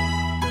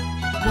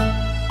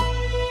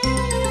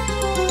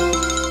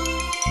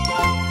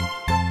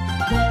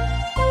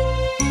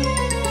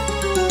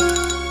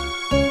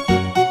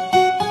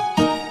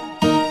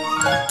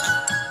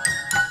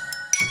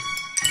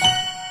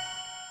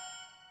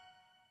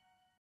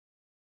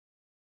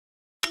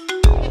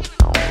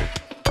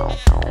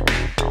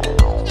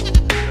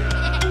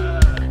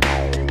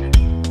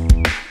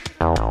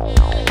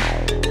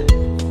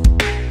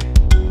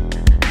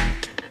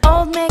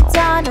 Old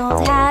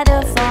MacDonald had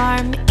a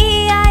farm,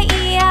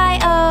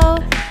 E-I-E-I-O.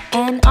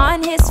 And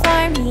on his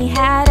farm he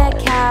had a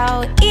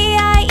cow,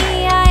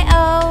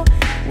 E-I-E-I-O.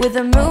 With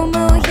a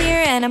moo-moo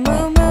here and a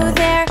moo-moo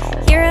there.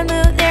 Here a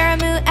moo, there a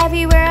moo,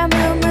 everywhere a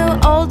moo-moo.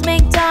 Old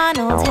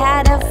MacDonald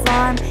had a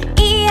farm,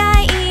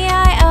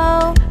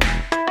 E-I-E-I-O.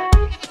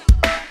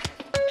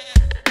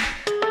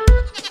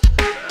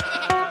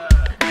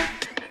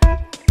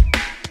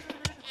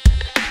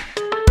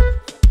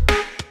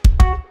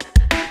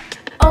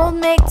 Old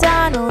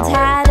MacDonald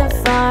had a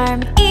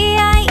farm,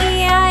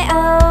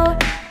 E-I-E-I-O.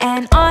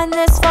 And on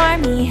this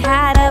farm he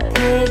had a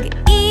pig,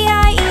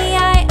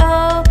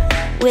 E-I-E-I-O.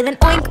 With an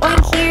oink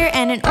oink here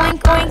and an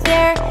oink oink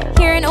there.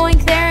 Here an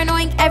oink, there an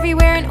oink,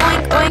 everywhere an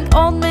oink oink.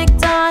 Old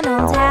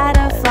MacDonald had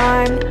a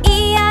farm,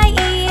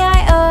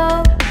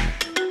 E-I-E-I-O.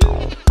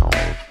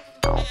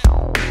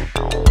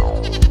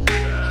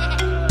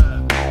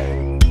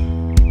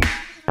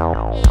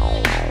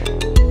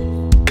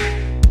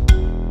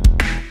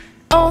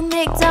 Old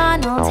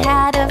MacDonald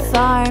had a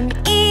farm,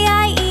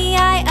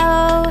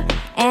 E-I-E-I-O.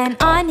 And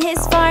on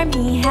his farm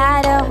he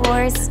had a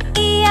horse,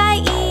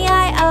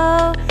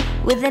 E-I-E-I-O.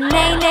 With a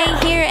neigh-neigh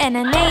here and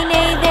a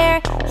neigh-neigh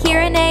there.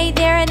 Here a neigh,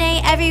 there a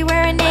neigh,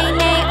 everywhere a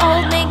neigh-neigh.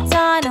 Old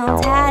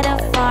MacDonald had a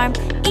farm,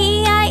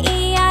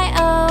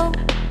 E-I-E-I-O.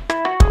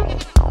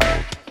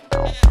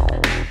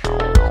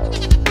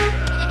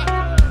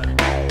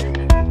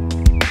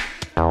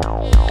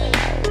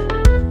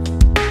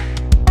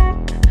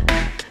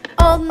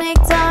 Old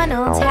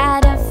MacDonald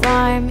had a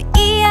farm,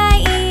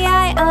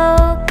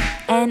 E-I-E-I-O.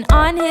 And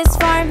on his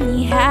farm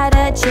he had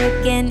a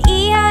chicken,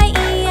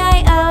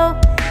 E-I-E-I-O.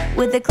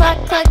 With a cluck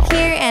cluck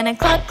here and a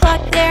cluck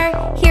cluck there.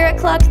 Here a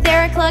cluck,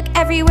 there a cluck,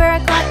 everywhere a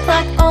cluck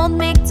cluck. Old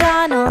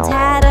MacDonald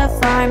had a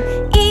farm,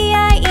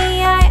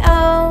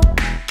 E-I-E-I-O.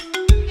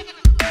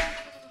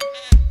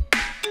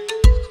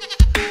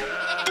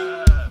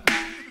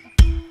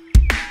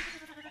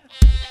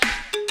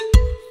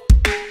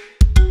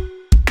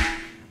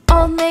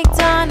 Old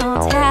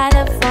MacDonald had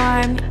a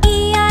farm,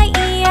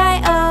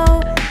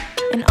 E-I-E-I-O.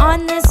 And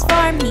on this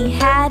farm he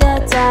had a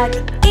duck,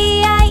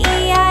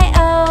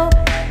 E-I-E-I-O.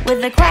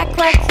 With a quack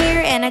quack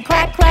here and a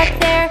quack quack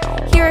there.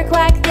 Here a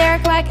quack, there a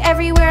quack,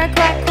 everywhere a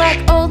quack quack.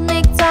 Old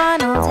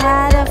MacDonald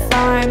had a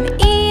farm,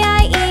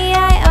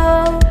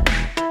 E-I-E-I-O.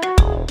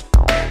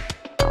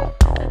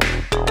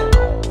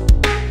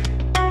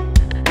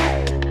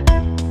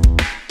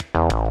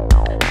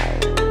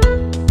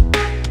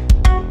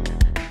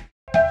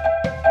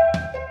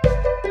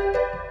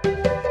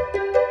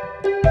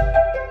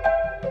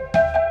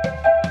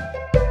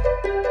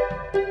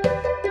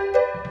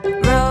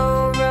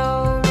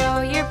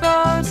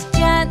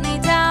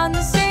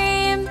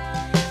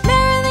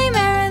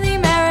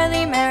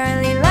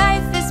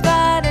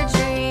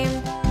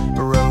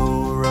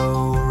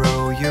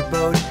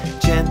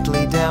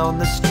 down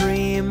the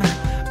stream.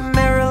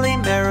 Merrily,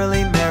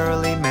 merrily,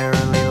 merrily,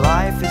 merrily,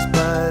 life is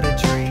but a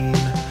dream.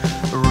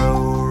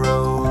 Row,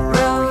 row,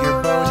 row your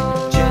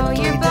boat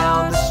gently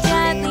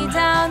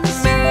down the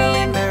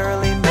stream.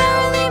 Merrily, merrily,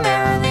 merrily,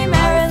 merrily,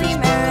 merrily,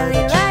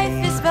 merrily,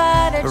 life is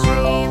but a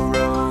dream.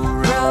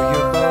 Row, row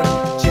your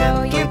boat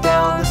gently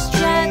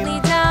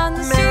down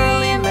the stream.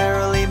 Merrily,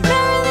 merrily,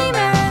 merrily,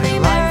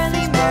 merrily,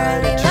 merrily,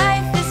 merrily,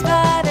 life is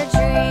but a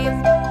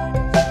dream.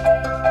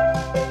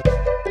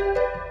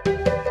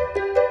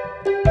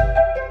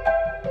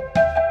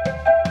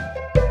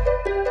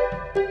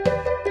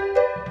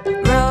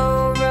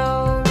 Row,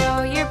 row,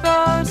 row your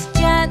boat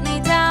gently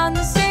down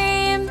the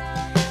stream.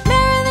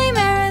 Merrily,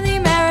 merrily,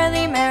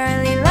 merrily,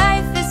 merrily,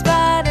 life is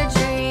but a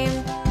dream.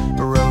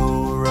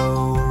 Row,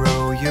 row,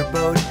 row your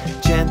boat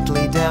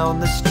gently down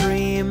the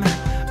stream.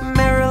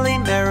 Merrily,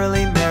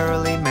 merrily,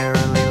 merrily,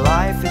 merrily,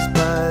 life is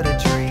but a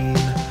dream.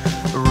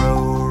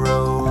 Row,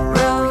 row,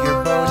 row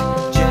your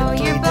boat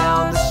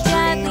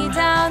gently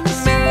down the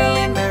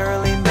stream.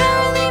 Merrily, merrily,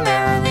 merrily,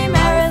 merrily,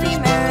 merrily,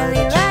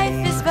 merrily,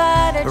 life is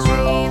but a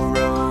dream.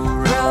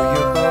 Row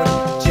your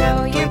boat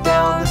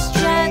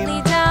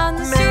gently down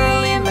the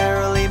stream.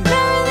 Merrily, merrily,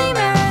 merrily,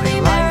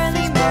 merrily,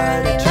 merrily,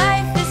 merrily,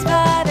 life is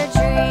but a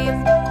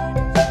dream.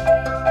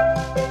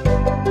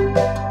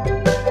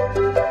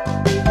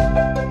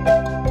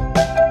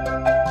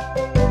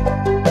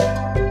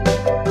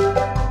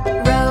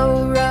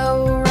 Row,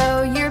 row,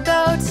 row your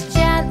boat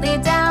gently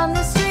down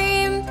the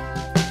stream.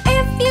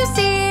 If you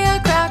see a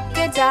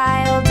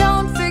crocodile,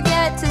 don't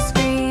forget to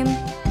scream.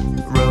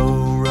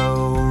 Row,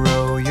 row,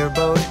 row your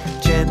boat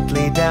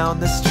gently down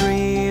the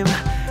stream.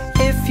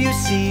 If you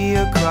see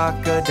a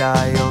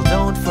crocodile,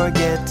 don't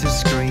forget to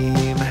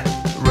scream.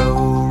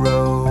 Row,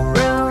 row,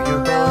 row your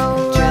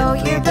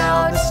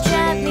boat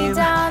gently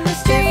down the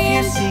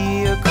stream. If you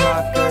see a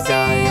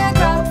crocodile,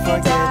 don't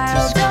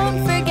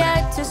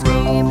forget to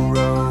scream.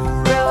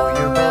 Row,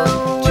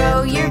 row,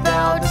 row your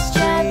boat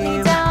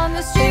gently down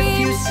the stream. If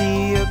you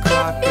see a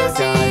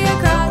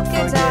crocodile,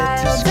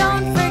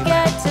 don't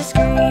forget to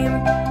scream.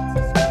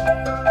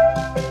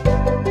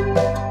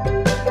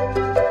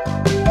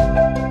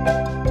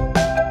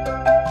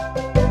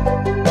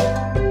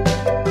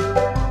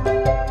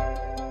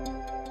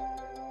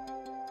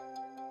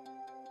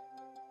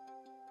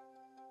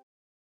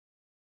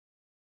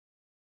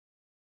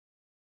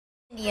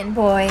 Indian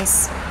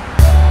boys.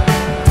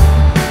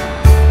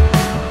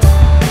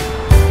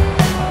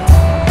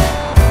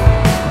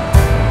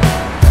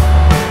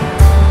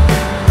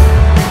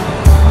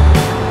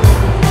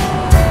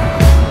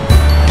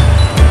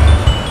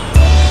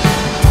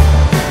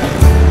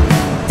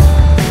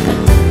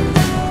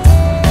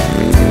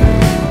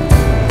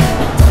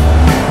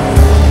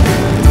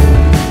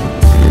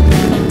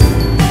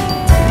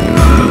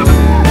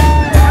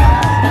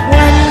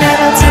 One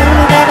little, two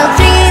little,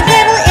 three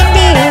little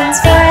Indians,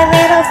 4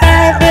 little,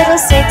 5 little,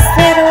 6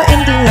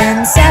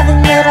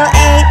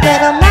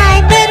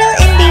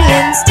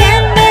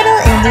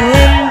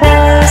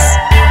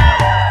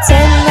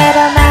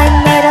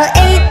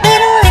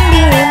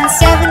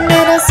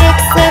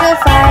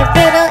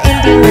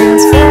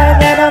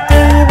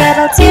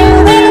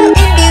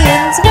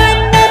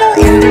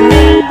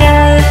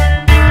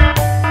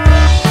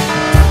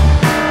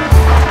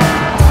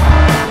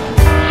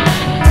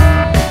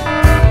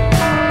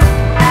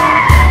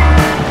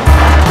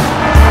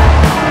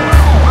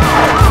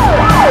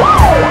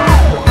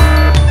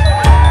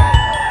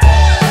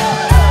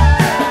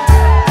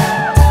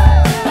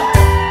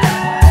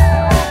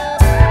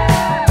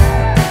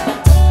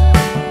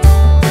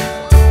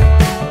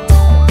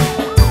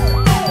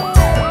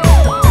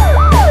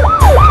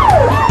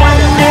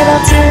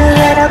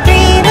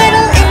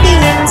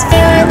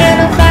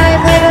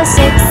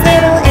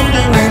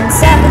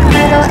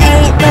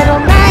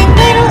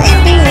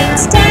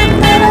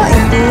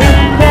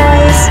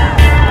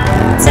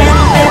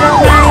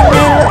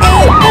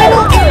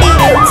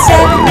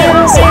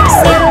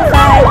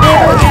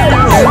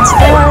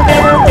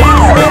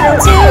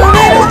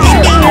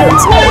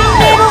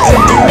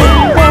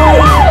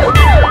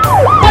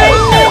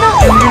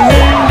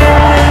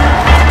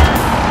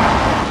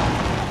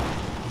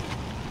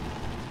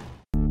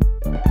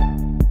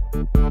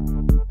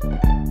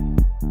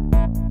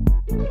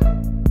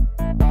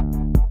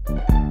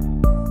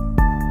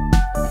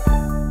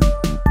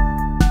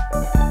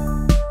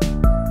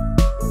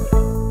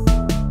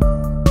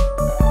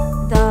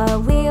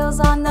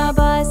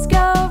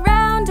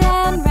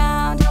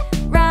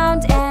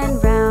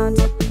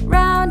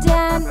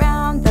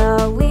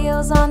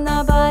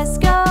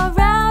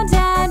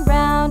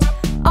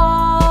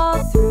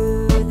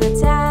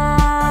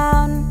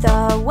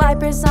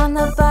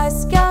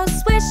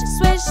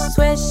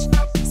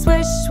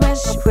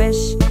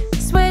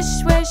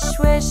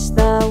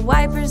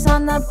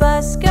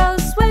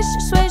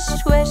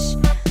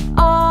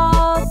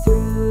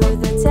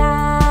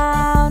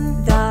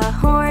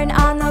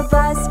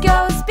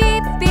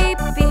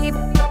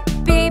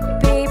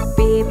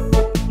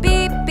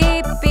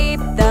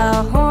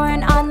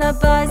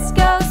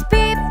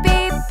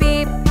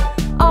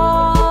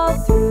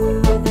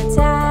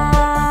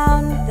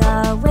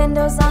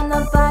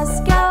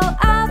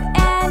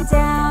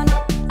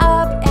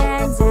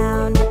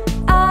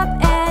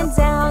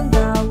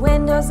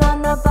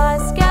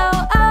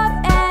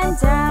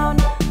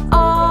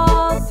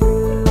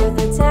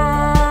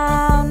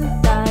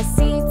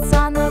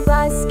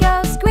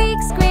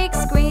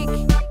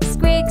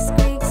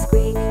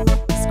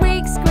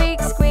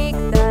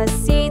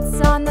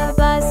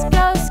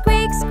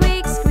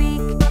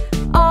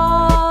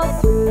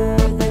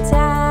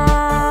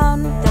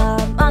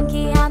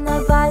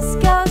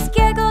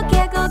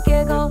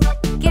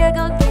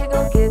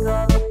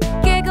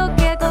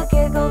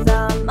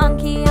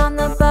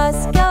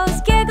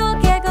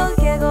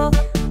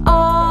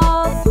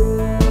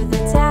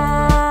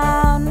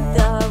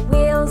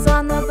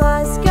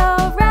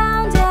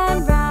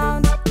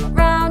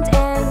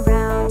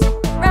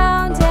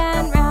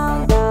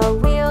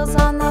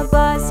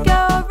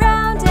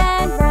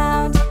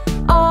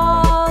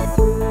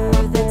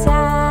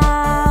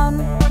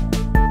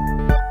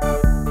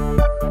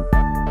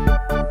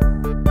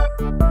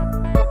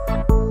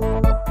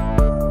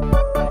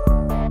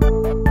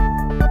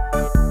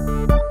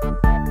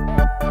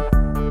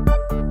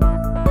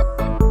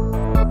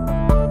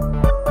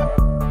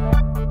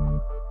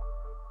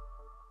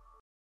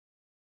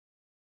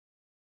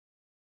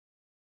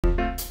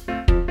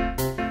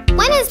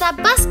 is that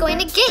bus going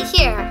to get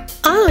here?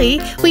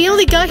 Ollie, we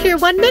only got here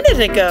 1 minute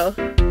ago.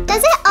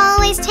 Does it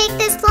always take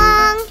this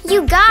long?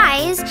 You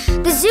guys,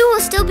 the zoo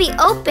will still be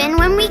open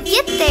when we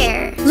get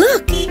there.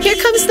 Look,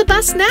 here comes the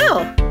bus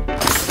now.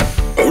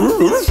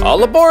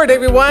 All aboard,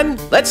 everyone.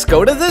 Let's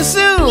go to the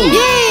zoo.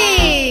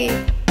 Yay!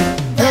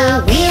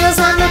 The wheels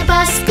on the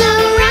bus go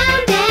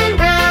round and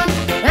round,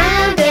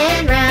 round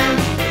and round,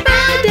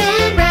 round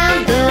and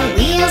round. The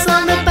wheels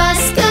on the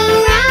bus go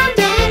round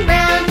and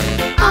round,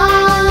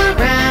 all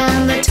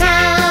around the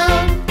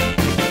town.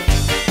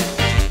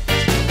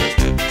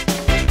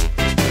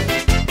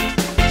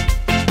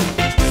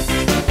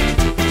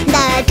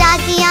 The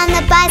doggy on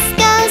the bus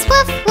goes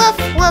woof, woof,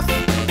 woof.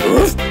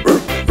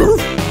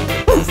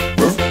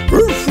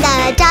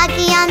 The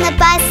doggy on the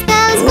bus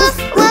goes woof,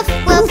 woof,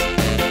 woof,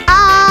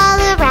 all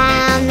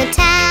around the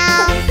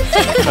town.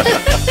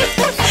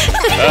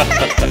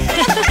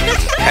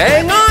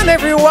 Hang on,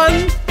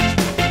 everyone.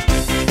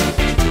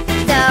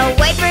 The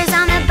wipers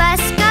on the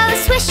bus go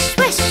swish,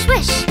 swish,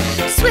 swish,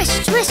 swish,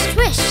 swish,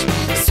 swish,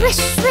 swish,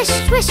 swish,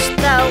 swish.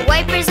 The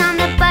wipers on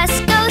the bus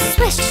go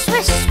swish,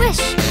 swish,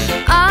 swish,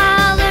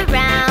 all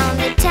around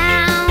the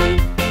town.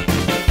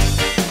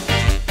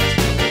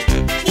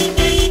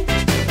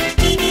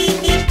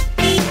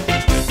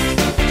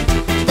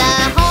 The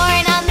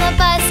horn on the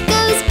bus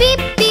goes beep,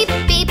 beep,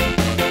 beep,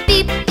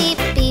 beep, beep,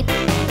 beep,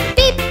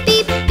 beep,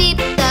 beep, beep.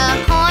 The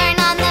horn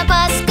on the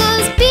bus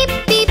goes beep,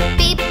 beep,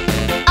 beep,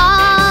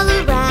 all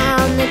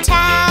around the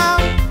town.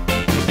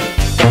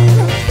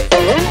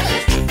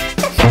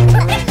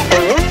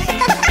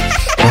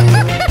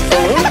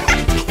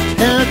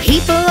 The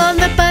people on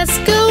the bus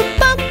go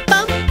bump,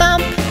 bump,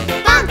 bump.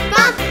 Bump,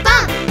 bump,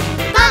 bump,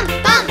 bump,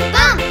 bump,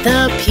 bump, The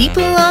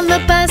people on the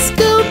bus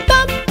go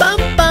bump,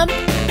 bump, bump.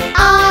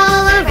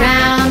 all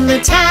around the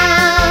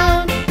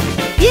town.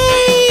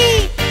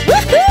 Yay!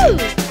 Woohoo!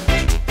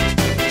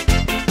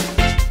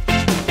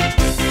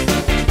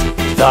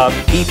 The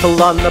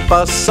people on the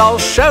bus all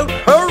shout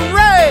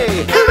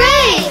hooray!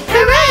 Hooray,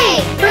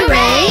 hooray,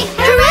 hooray,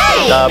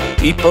 hooray! The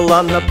people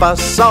on the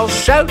bus all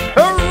shout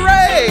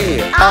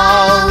hooray!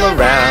 All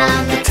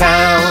around the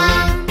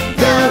town.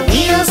 The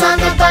wheels on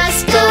the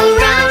bus go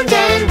round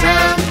and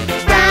round,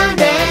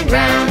 round and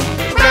round,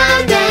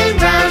 round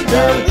and round.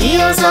 The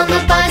wheels on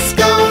the bus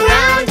go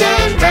round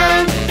and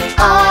round,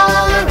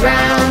 all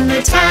around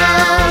the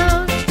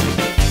town.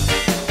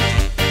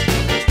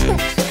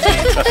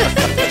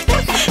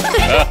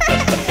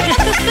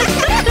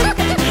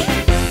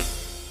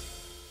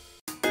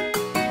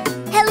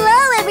 Hello,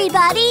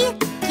 everybody!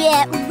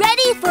 Get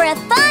ready for a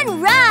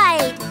fun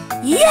ride!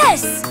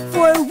 Yes!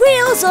 For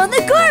Wheels on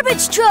the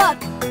Garbage Truck!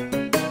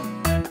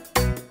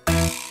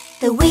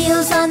 The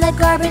wheels on the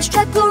garbage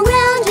truck go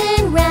round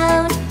and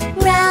round,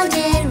 round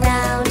and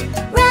round,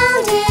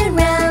 round and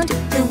round.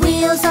 The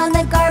wheels on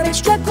the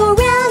garbage truck go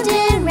round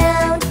and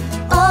round,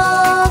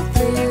 all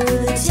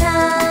through the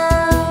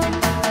town.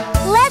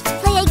 Let's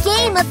play a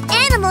game of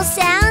animal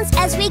sounds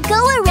as we go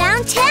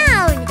around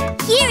town.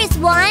 Here is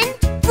one.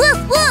 Woof,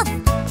 woof.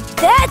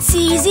 That's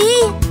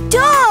easy.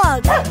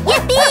 Dog.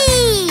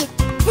 Yippee!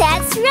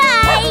 That's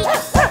right.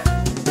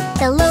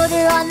 The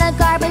loader on the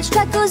garbage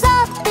truck goes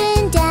up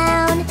and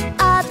down,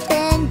 up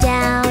and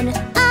down,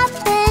 up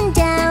and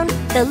down.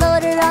 The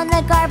loader on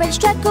the garbage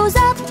truck goes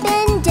up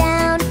and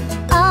down,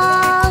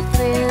 all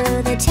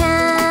through the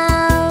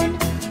town.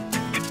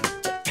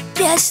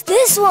 Guess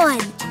this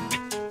one.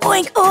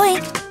 Oink,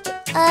 oink.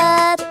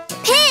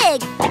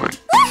 Pig.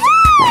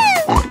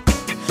 Woohoo!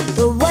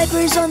 The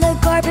wipers on the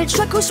garbage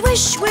truck go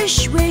swish,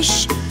 swish,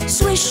 swish,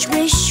 swish,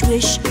 swish,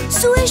 swish,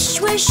 swish,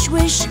 swish,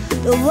 swish.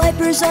 The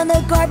wipers on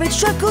the garbage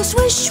truck go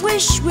swish,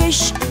 swish,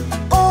 swish,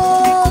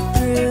 all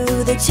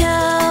through the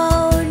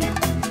town.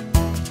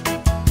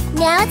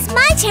 Now it's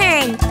my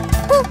turn.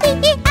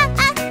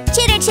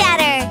 Chitter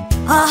chatter.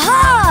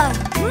 Aha!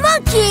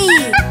 Monkey!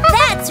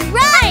 That's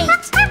right!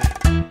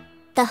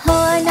 The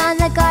horn on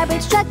the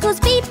garbage truck goes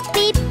beep,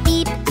 beep,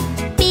 beep,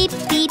 beep,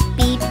 beep,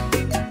 beep,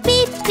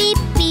 beep, beep,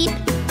 beep.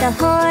 The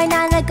horn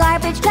on the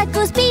garbage truck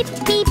goes beep,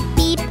 beep,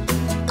 beep,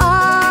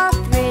 all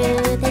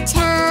through the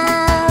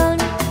town.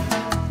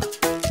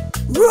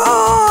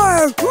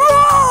 Roar!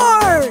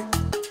 Roar!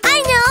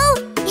 I know!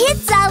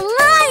 It's a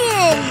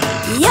lion!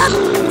 Yup,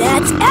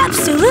 that's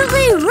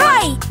absolutely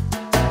right!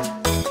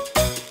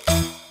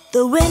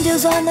 The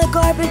windows on the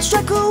garbage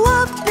truck go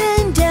up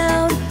and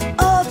down,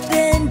 up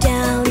and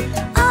down,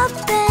 up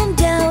and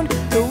down.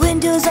 The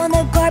windows on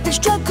the garbage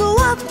truck go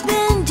up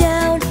and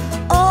down,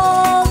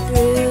 all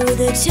through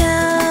the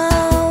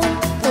town.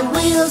 The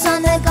wheels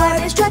on the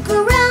garbage truck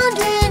go round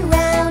and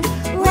round,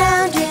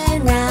 round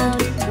and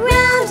round,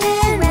 round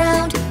and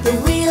round. The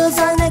wheels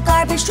on the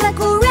garbage truck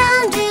go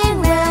round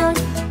and round,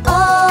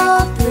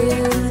 all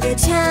through the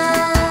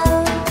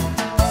town.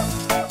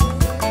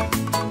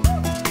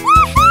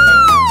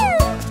 Woohoo!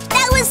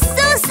 That was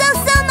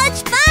so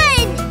much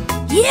fun!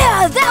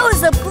 Yeah, that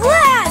was a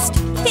blast!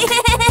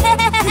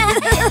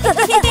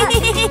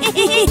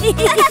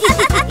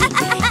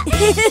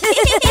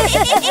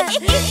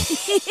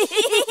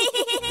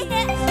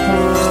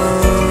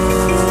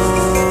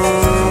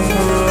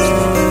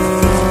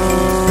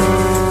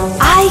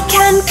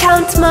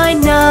 count my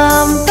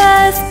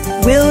numbers.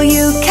 Will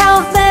you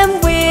count them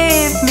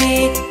with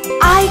me?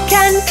 I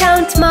can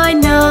count my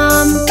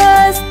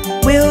numbers.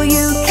 Will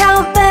you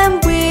count them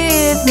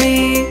with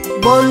me?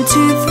 1,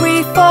 2,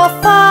 3, 4,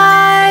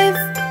 5,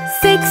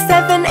 6,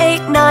 7,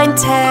 8, 9,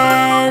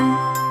 10.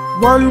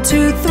 1,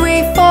 2,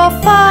 3, 4,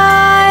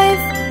 5,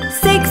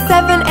 6,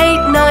 7,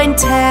 8, 9,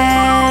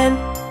 10.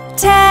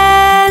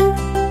 10,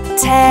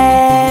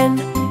 10,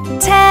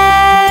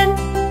 10,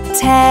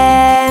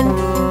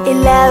 10.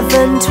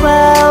 11,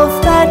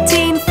 12,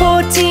 13,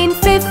 14,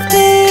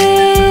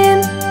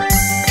 15.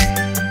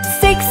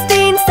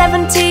 16,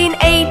 17,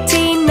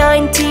 18,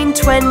 19,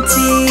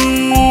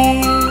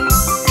 20.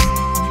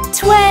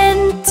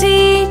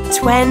 20,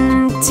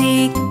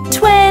 20,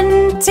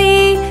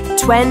 20,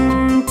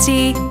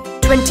 20.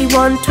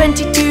 21,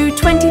 22,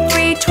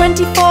 23,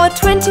 24,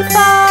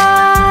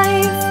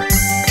 25.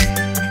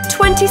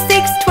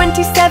 26,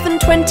 27,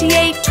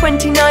 28,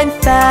 29,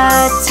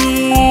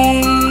 30.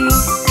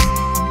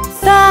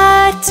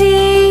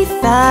 30,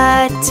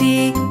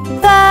 30,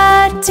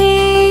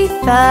 30,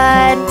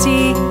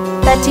 30.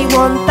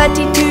 31,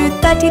 32,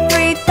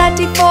 33,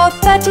 34,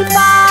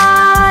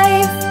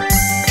 35.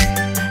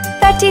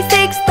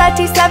 36,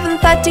 37,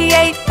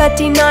 38,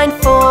 39,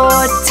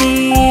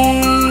 40.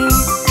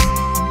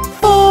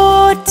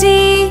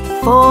 40,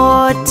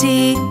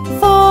 40,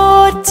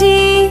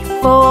 40,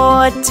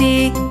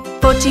 40.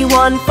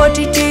 41,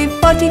 42,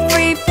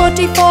 43,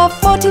 44,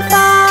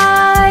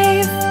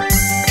 45.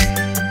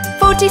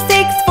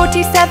 46,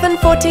 47,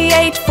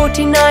 48,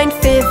 49,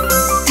 50.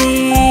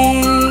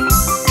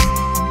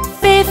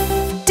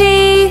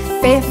 50,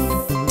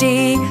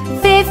 50,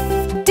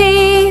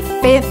 50,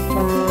 50.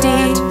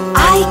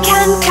 I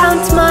can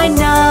count my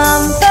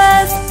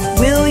numbers.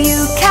 Will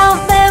you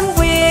count them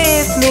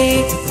with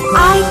me?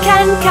 I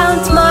can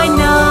count my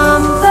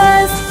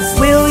numbers.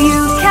 Will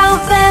you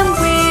count them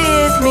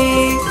with me?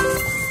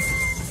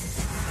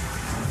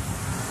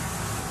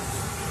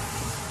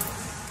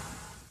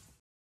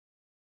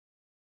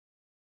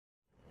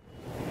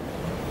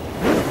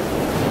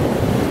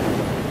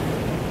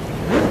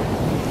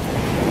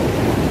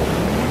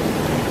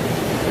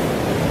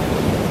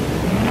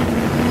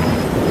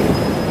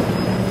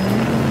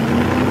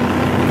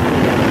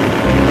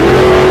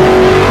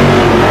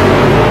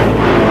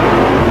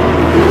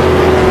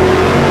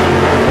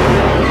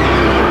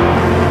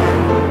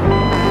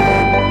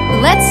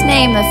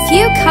 Name a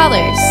few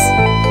colors.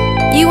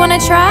 You wanna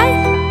try?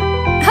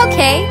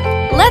 Okay,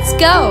 let's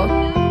go.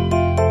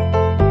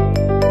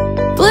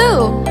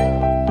 Blue,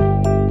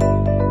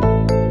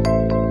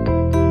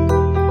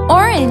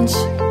 orange,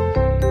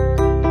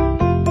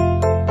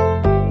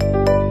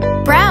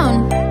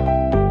 brown,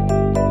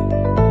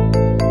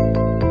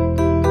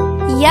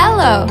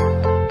 yellow,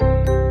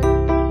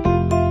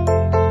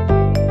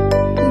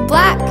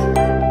 black,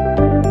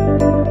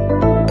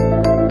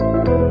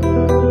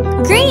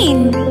 green,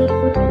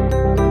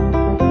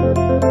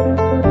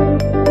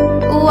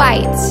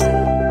 white,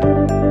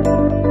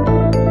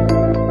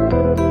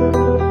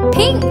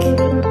 pink,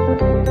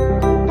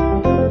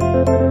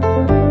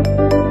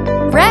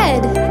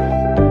 red,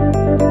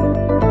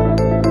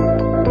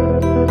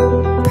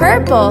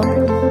 purple,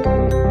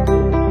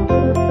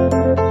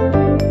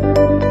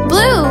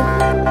 blue,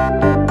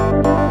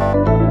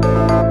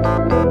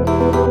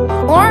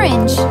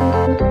 orange,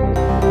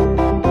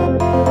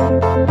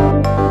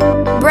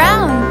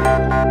 brown,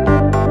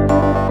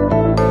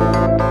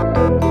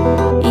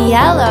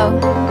 yellow,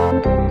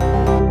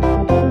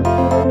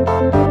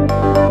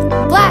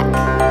 black,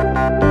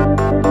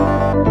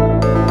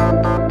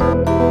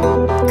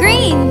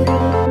 green,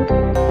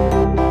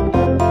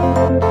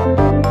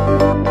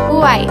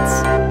 white,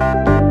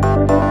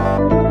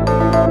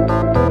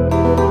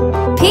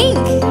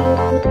 pink,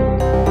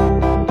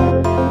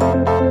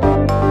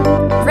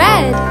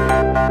 red,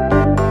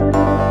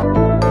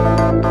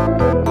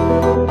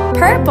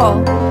 purple,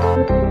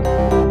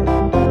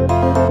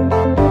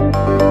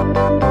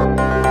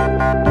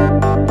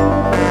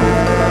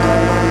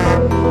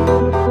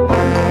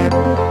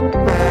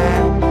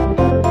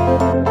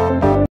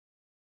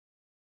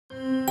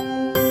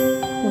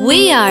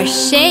 We are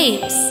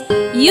shapes.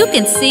 You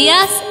can see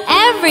us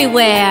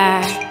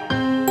everywhere.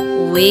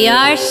 We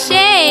are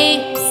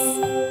shapes.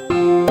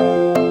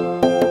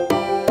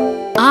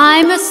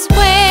 I'm a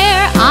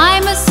square,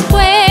 I'm a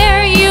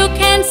square. You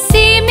can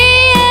see me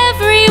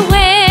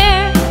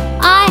everywhere.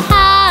 I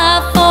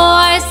have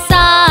 4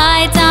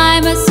 sides.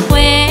 I'm a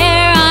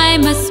square,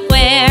 I'm a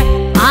square.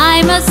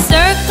 I'm a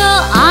circle,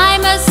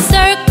 I'm a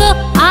circle.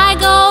 I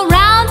go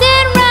round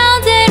and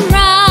round and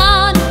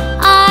round.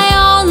 I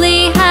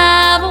only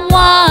have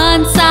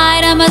 1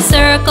 side. I'm a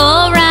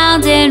circle,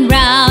 round and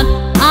round.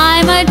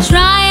 I'm a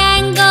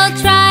triangle,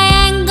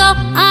 triangle.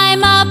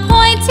 I'm a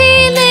pointy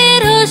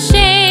little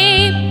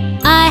shape.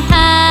 I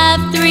have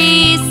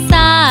 3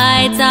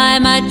 sides.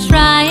 I'm a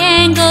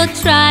triangle,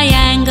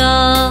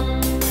 triangle.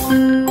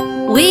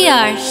 We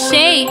are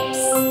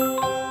shapes.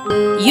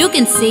 You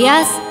can see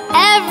us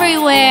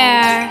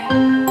everywhere.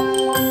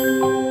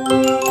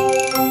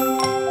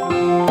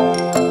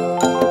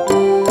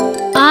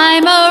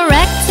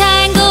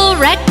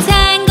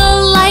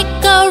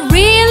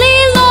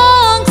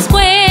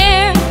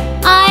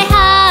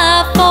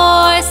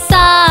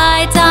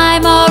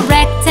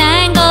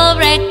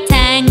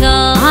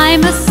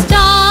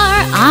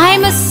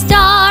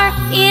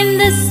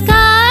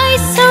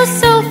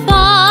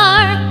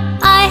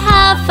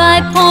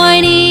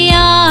 many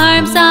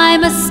arms.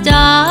 I'm a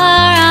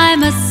star,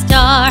 I'm a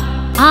star.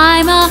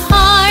 I'm a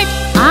heart,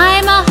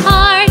 I'm a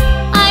heart.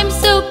 I'm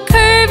so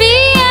curvy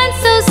and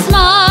so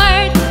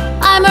smart.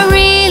 I'm a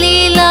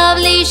really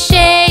lovely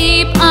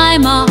shape.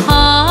 I'm a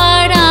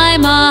heart,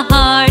 I'm a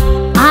heart.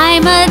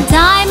 I'm a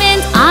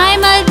diamond,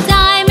 I'm a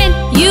diamond.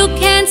 You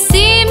can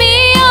see me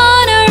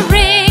on a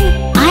ring.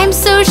 I'm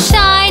so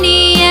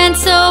shiny and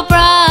so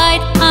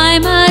bright.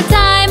 I'm a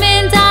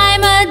diamond,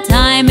 I'm a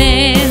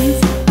diamond.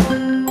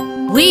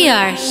 We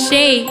are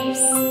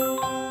shapes.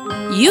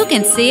 You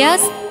can see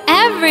us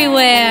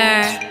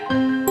everywhere.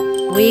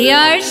 We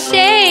are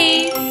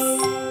shapes.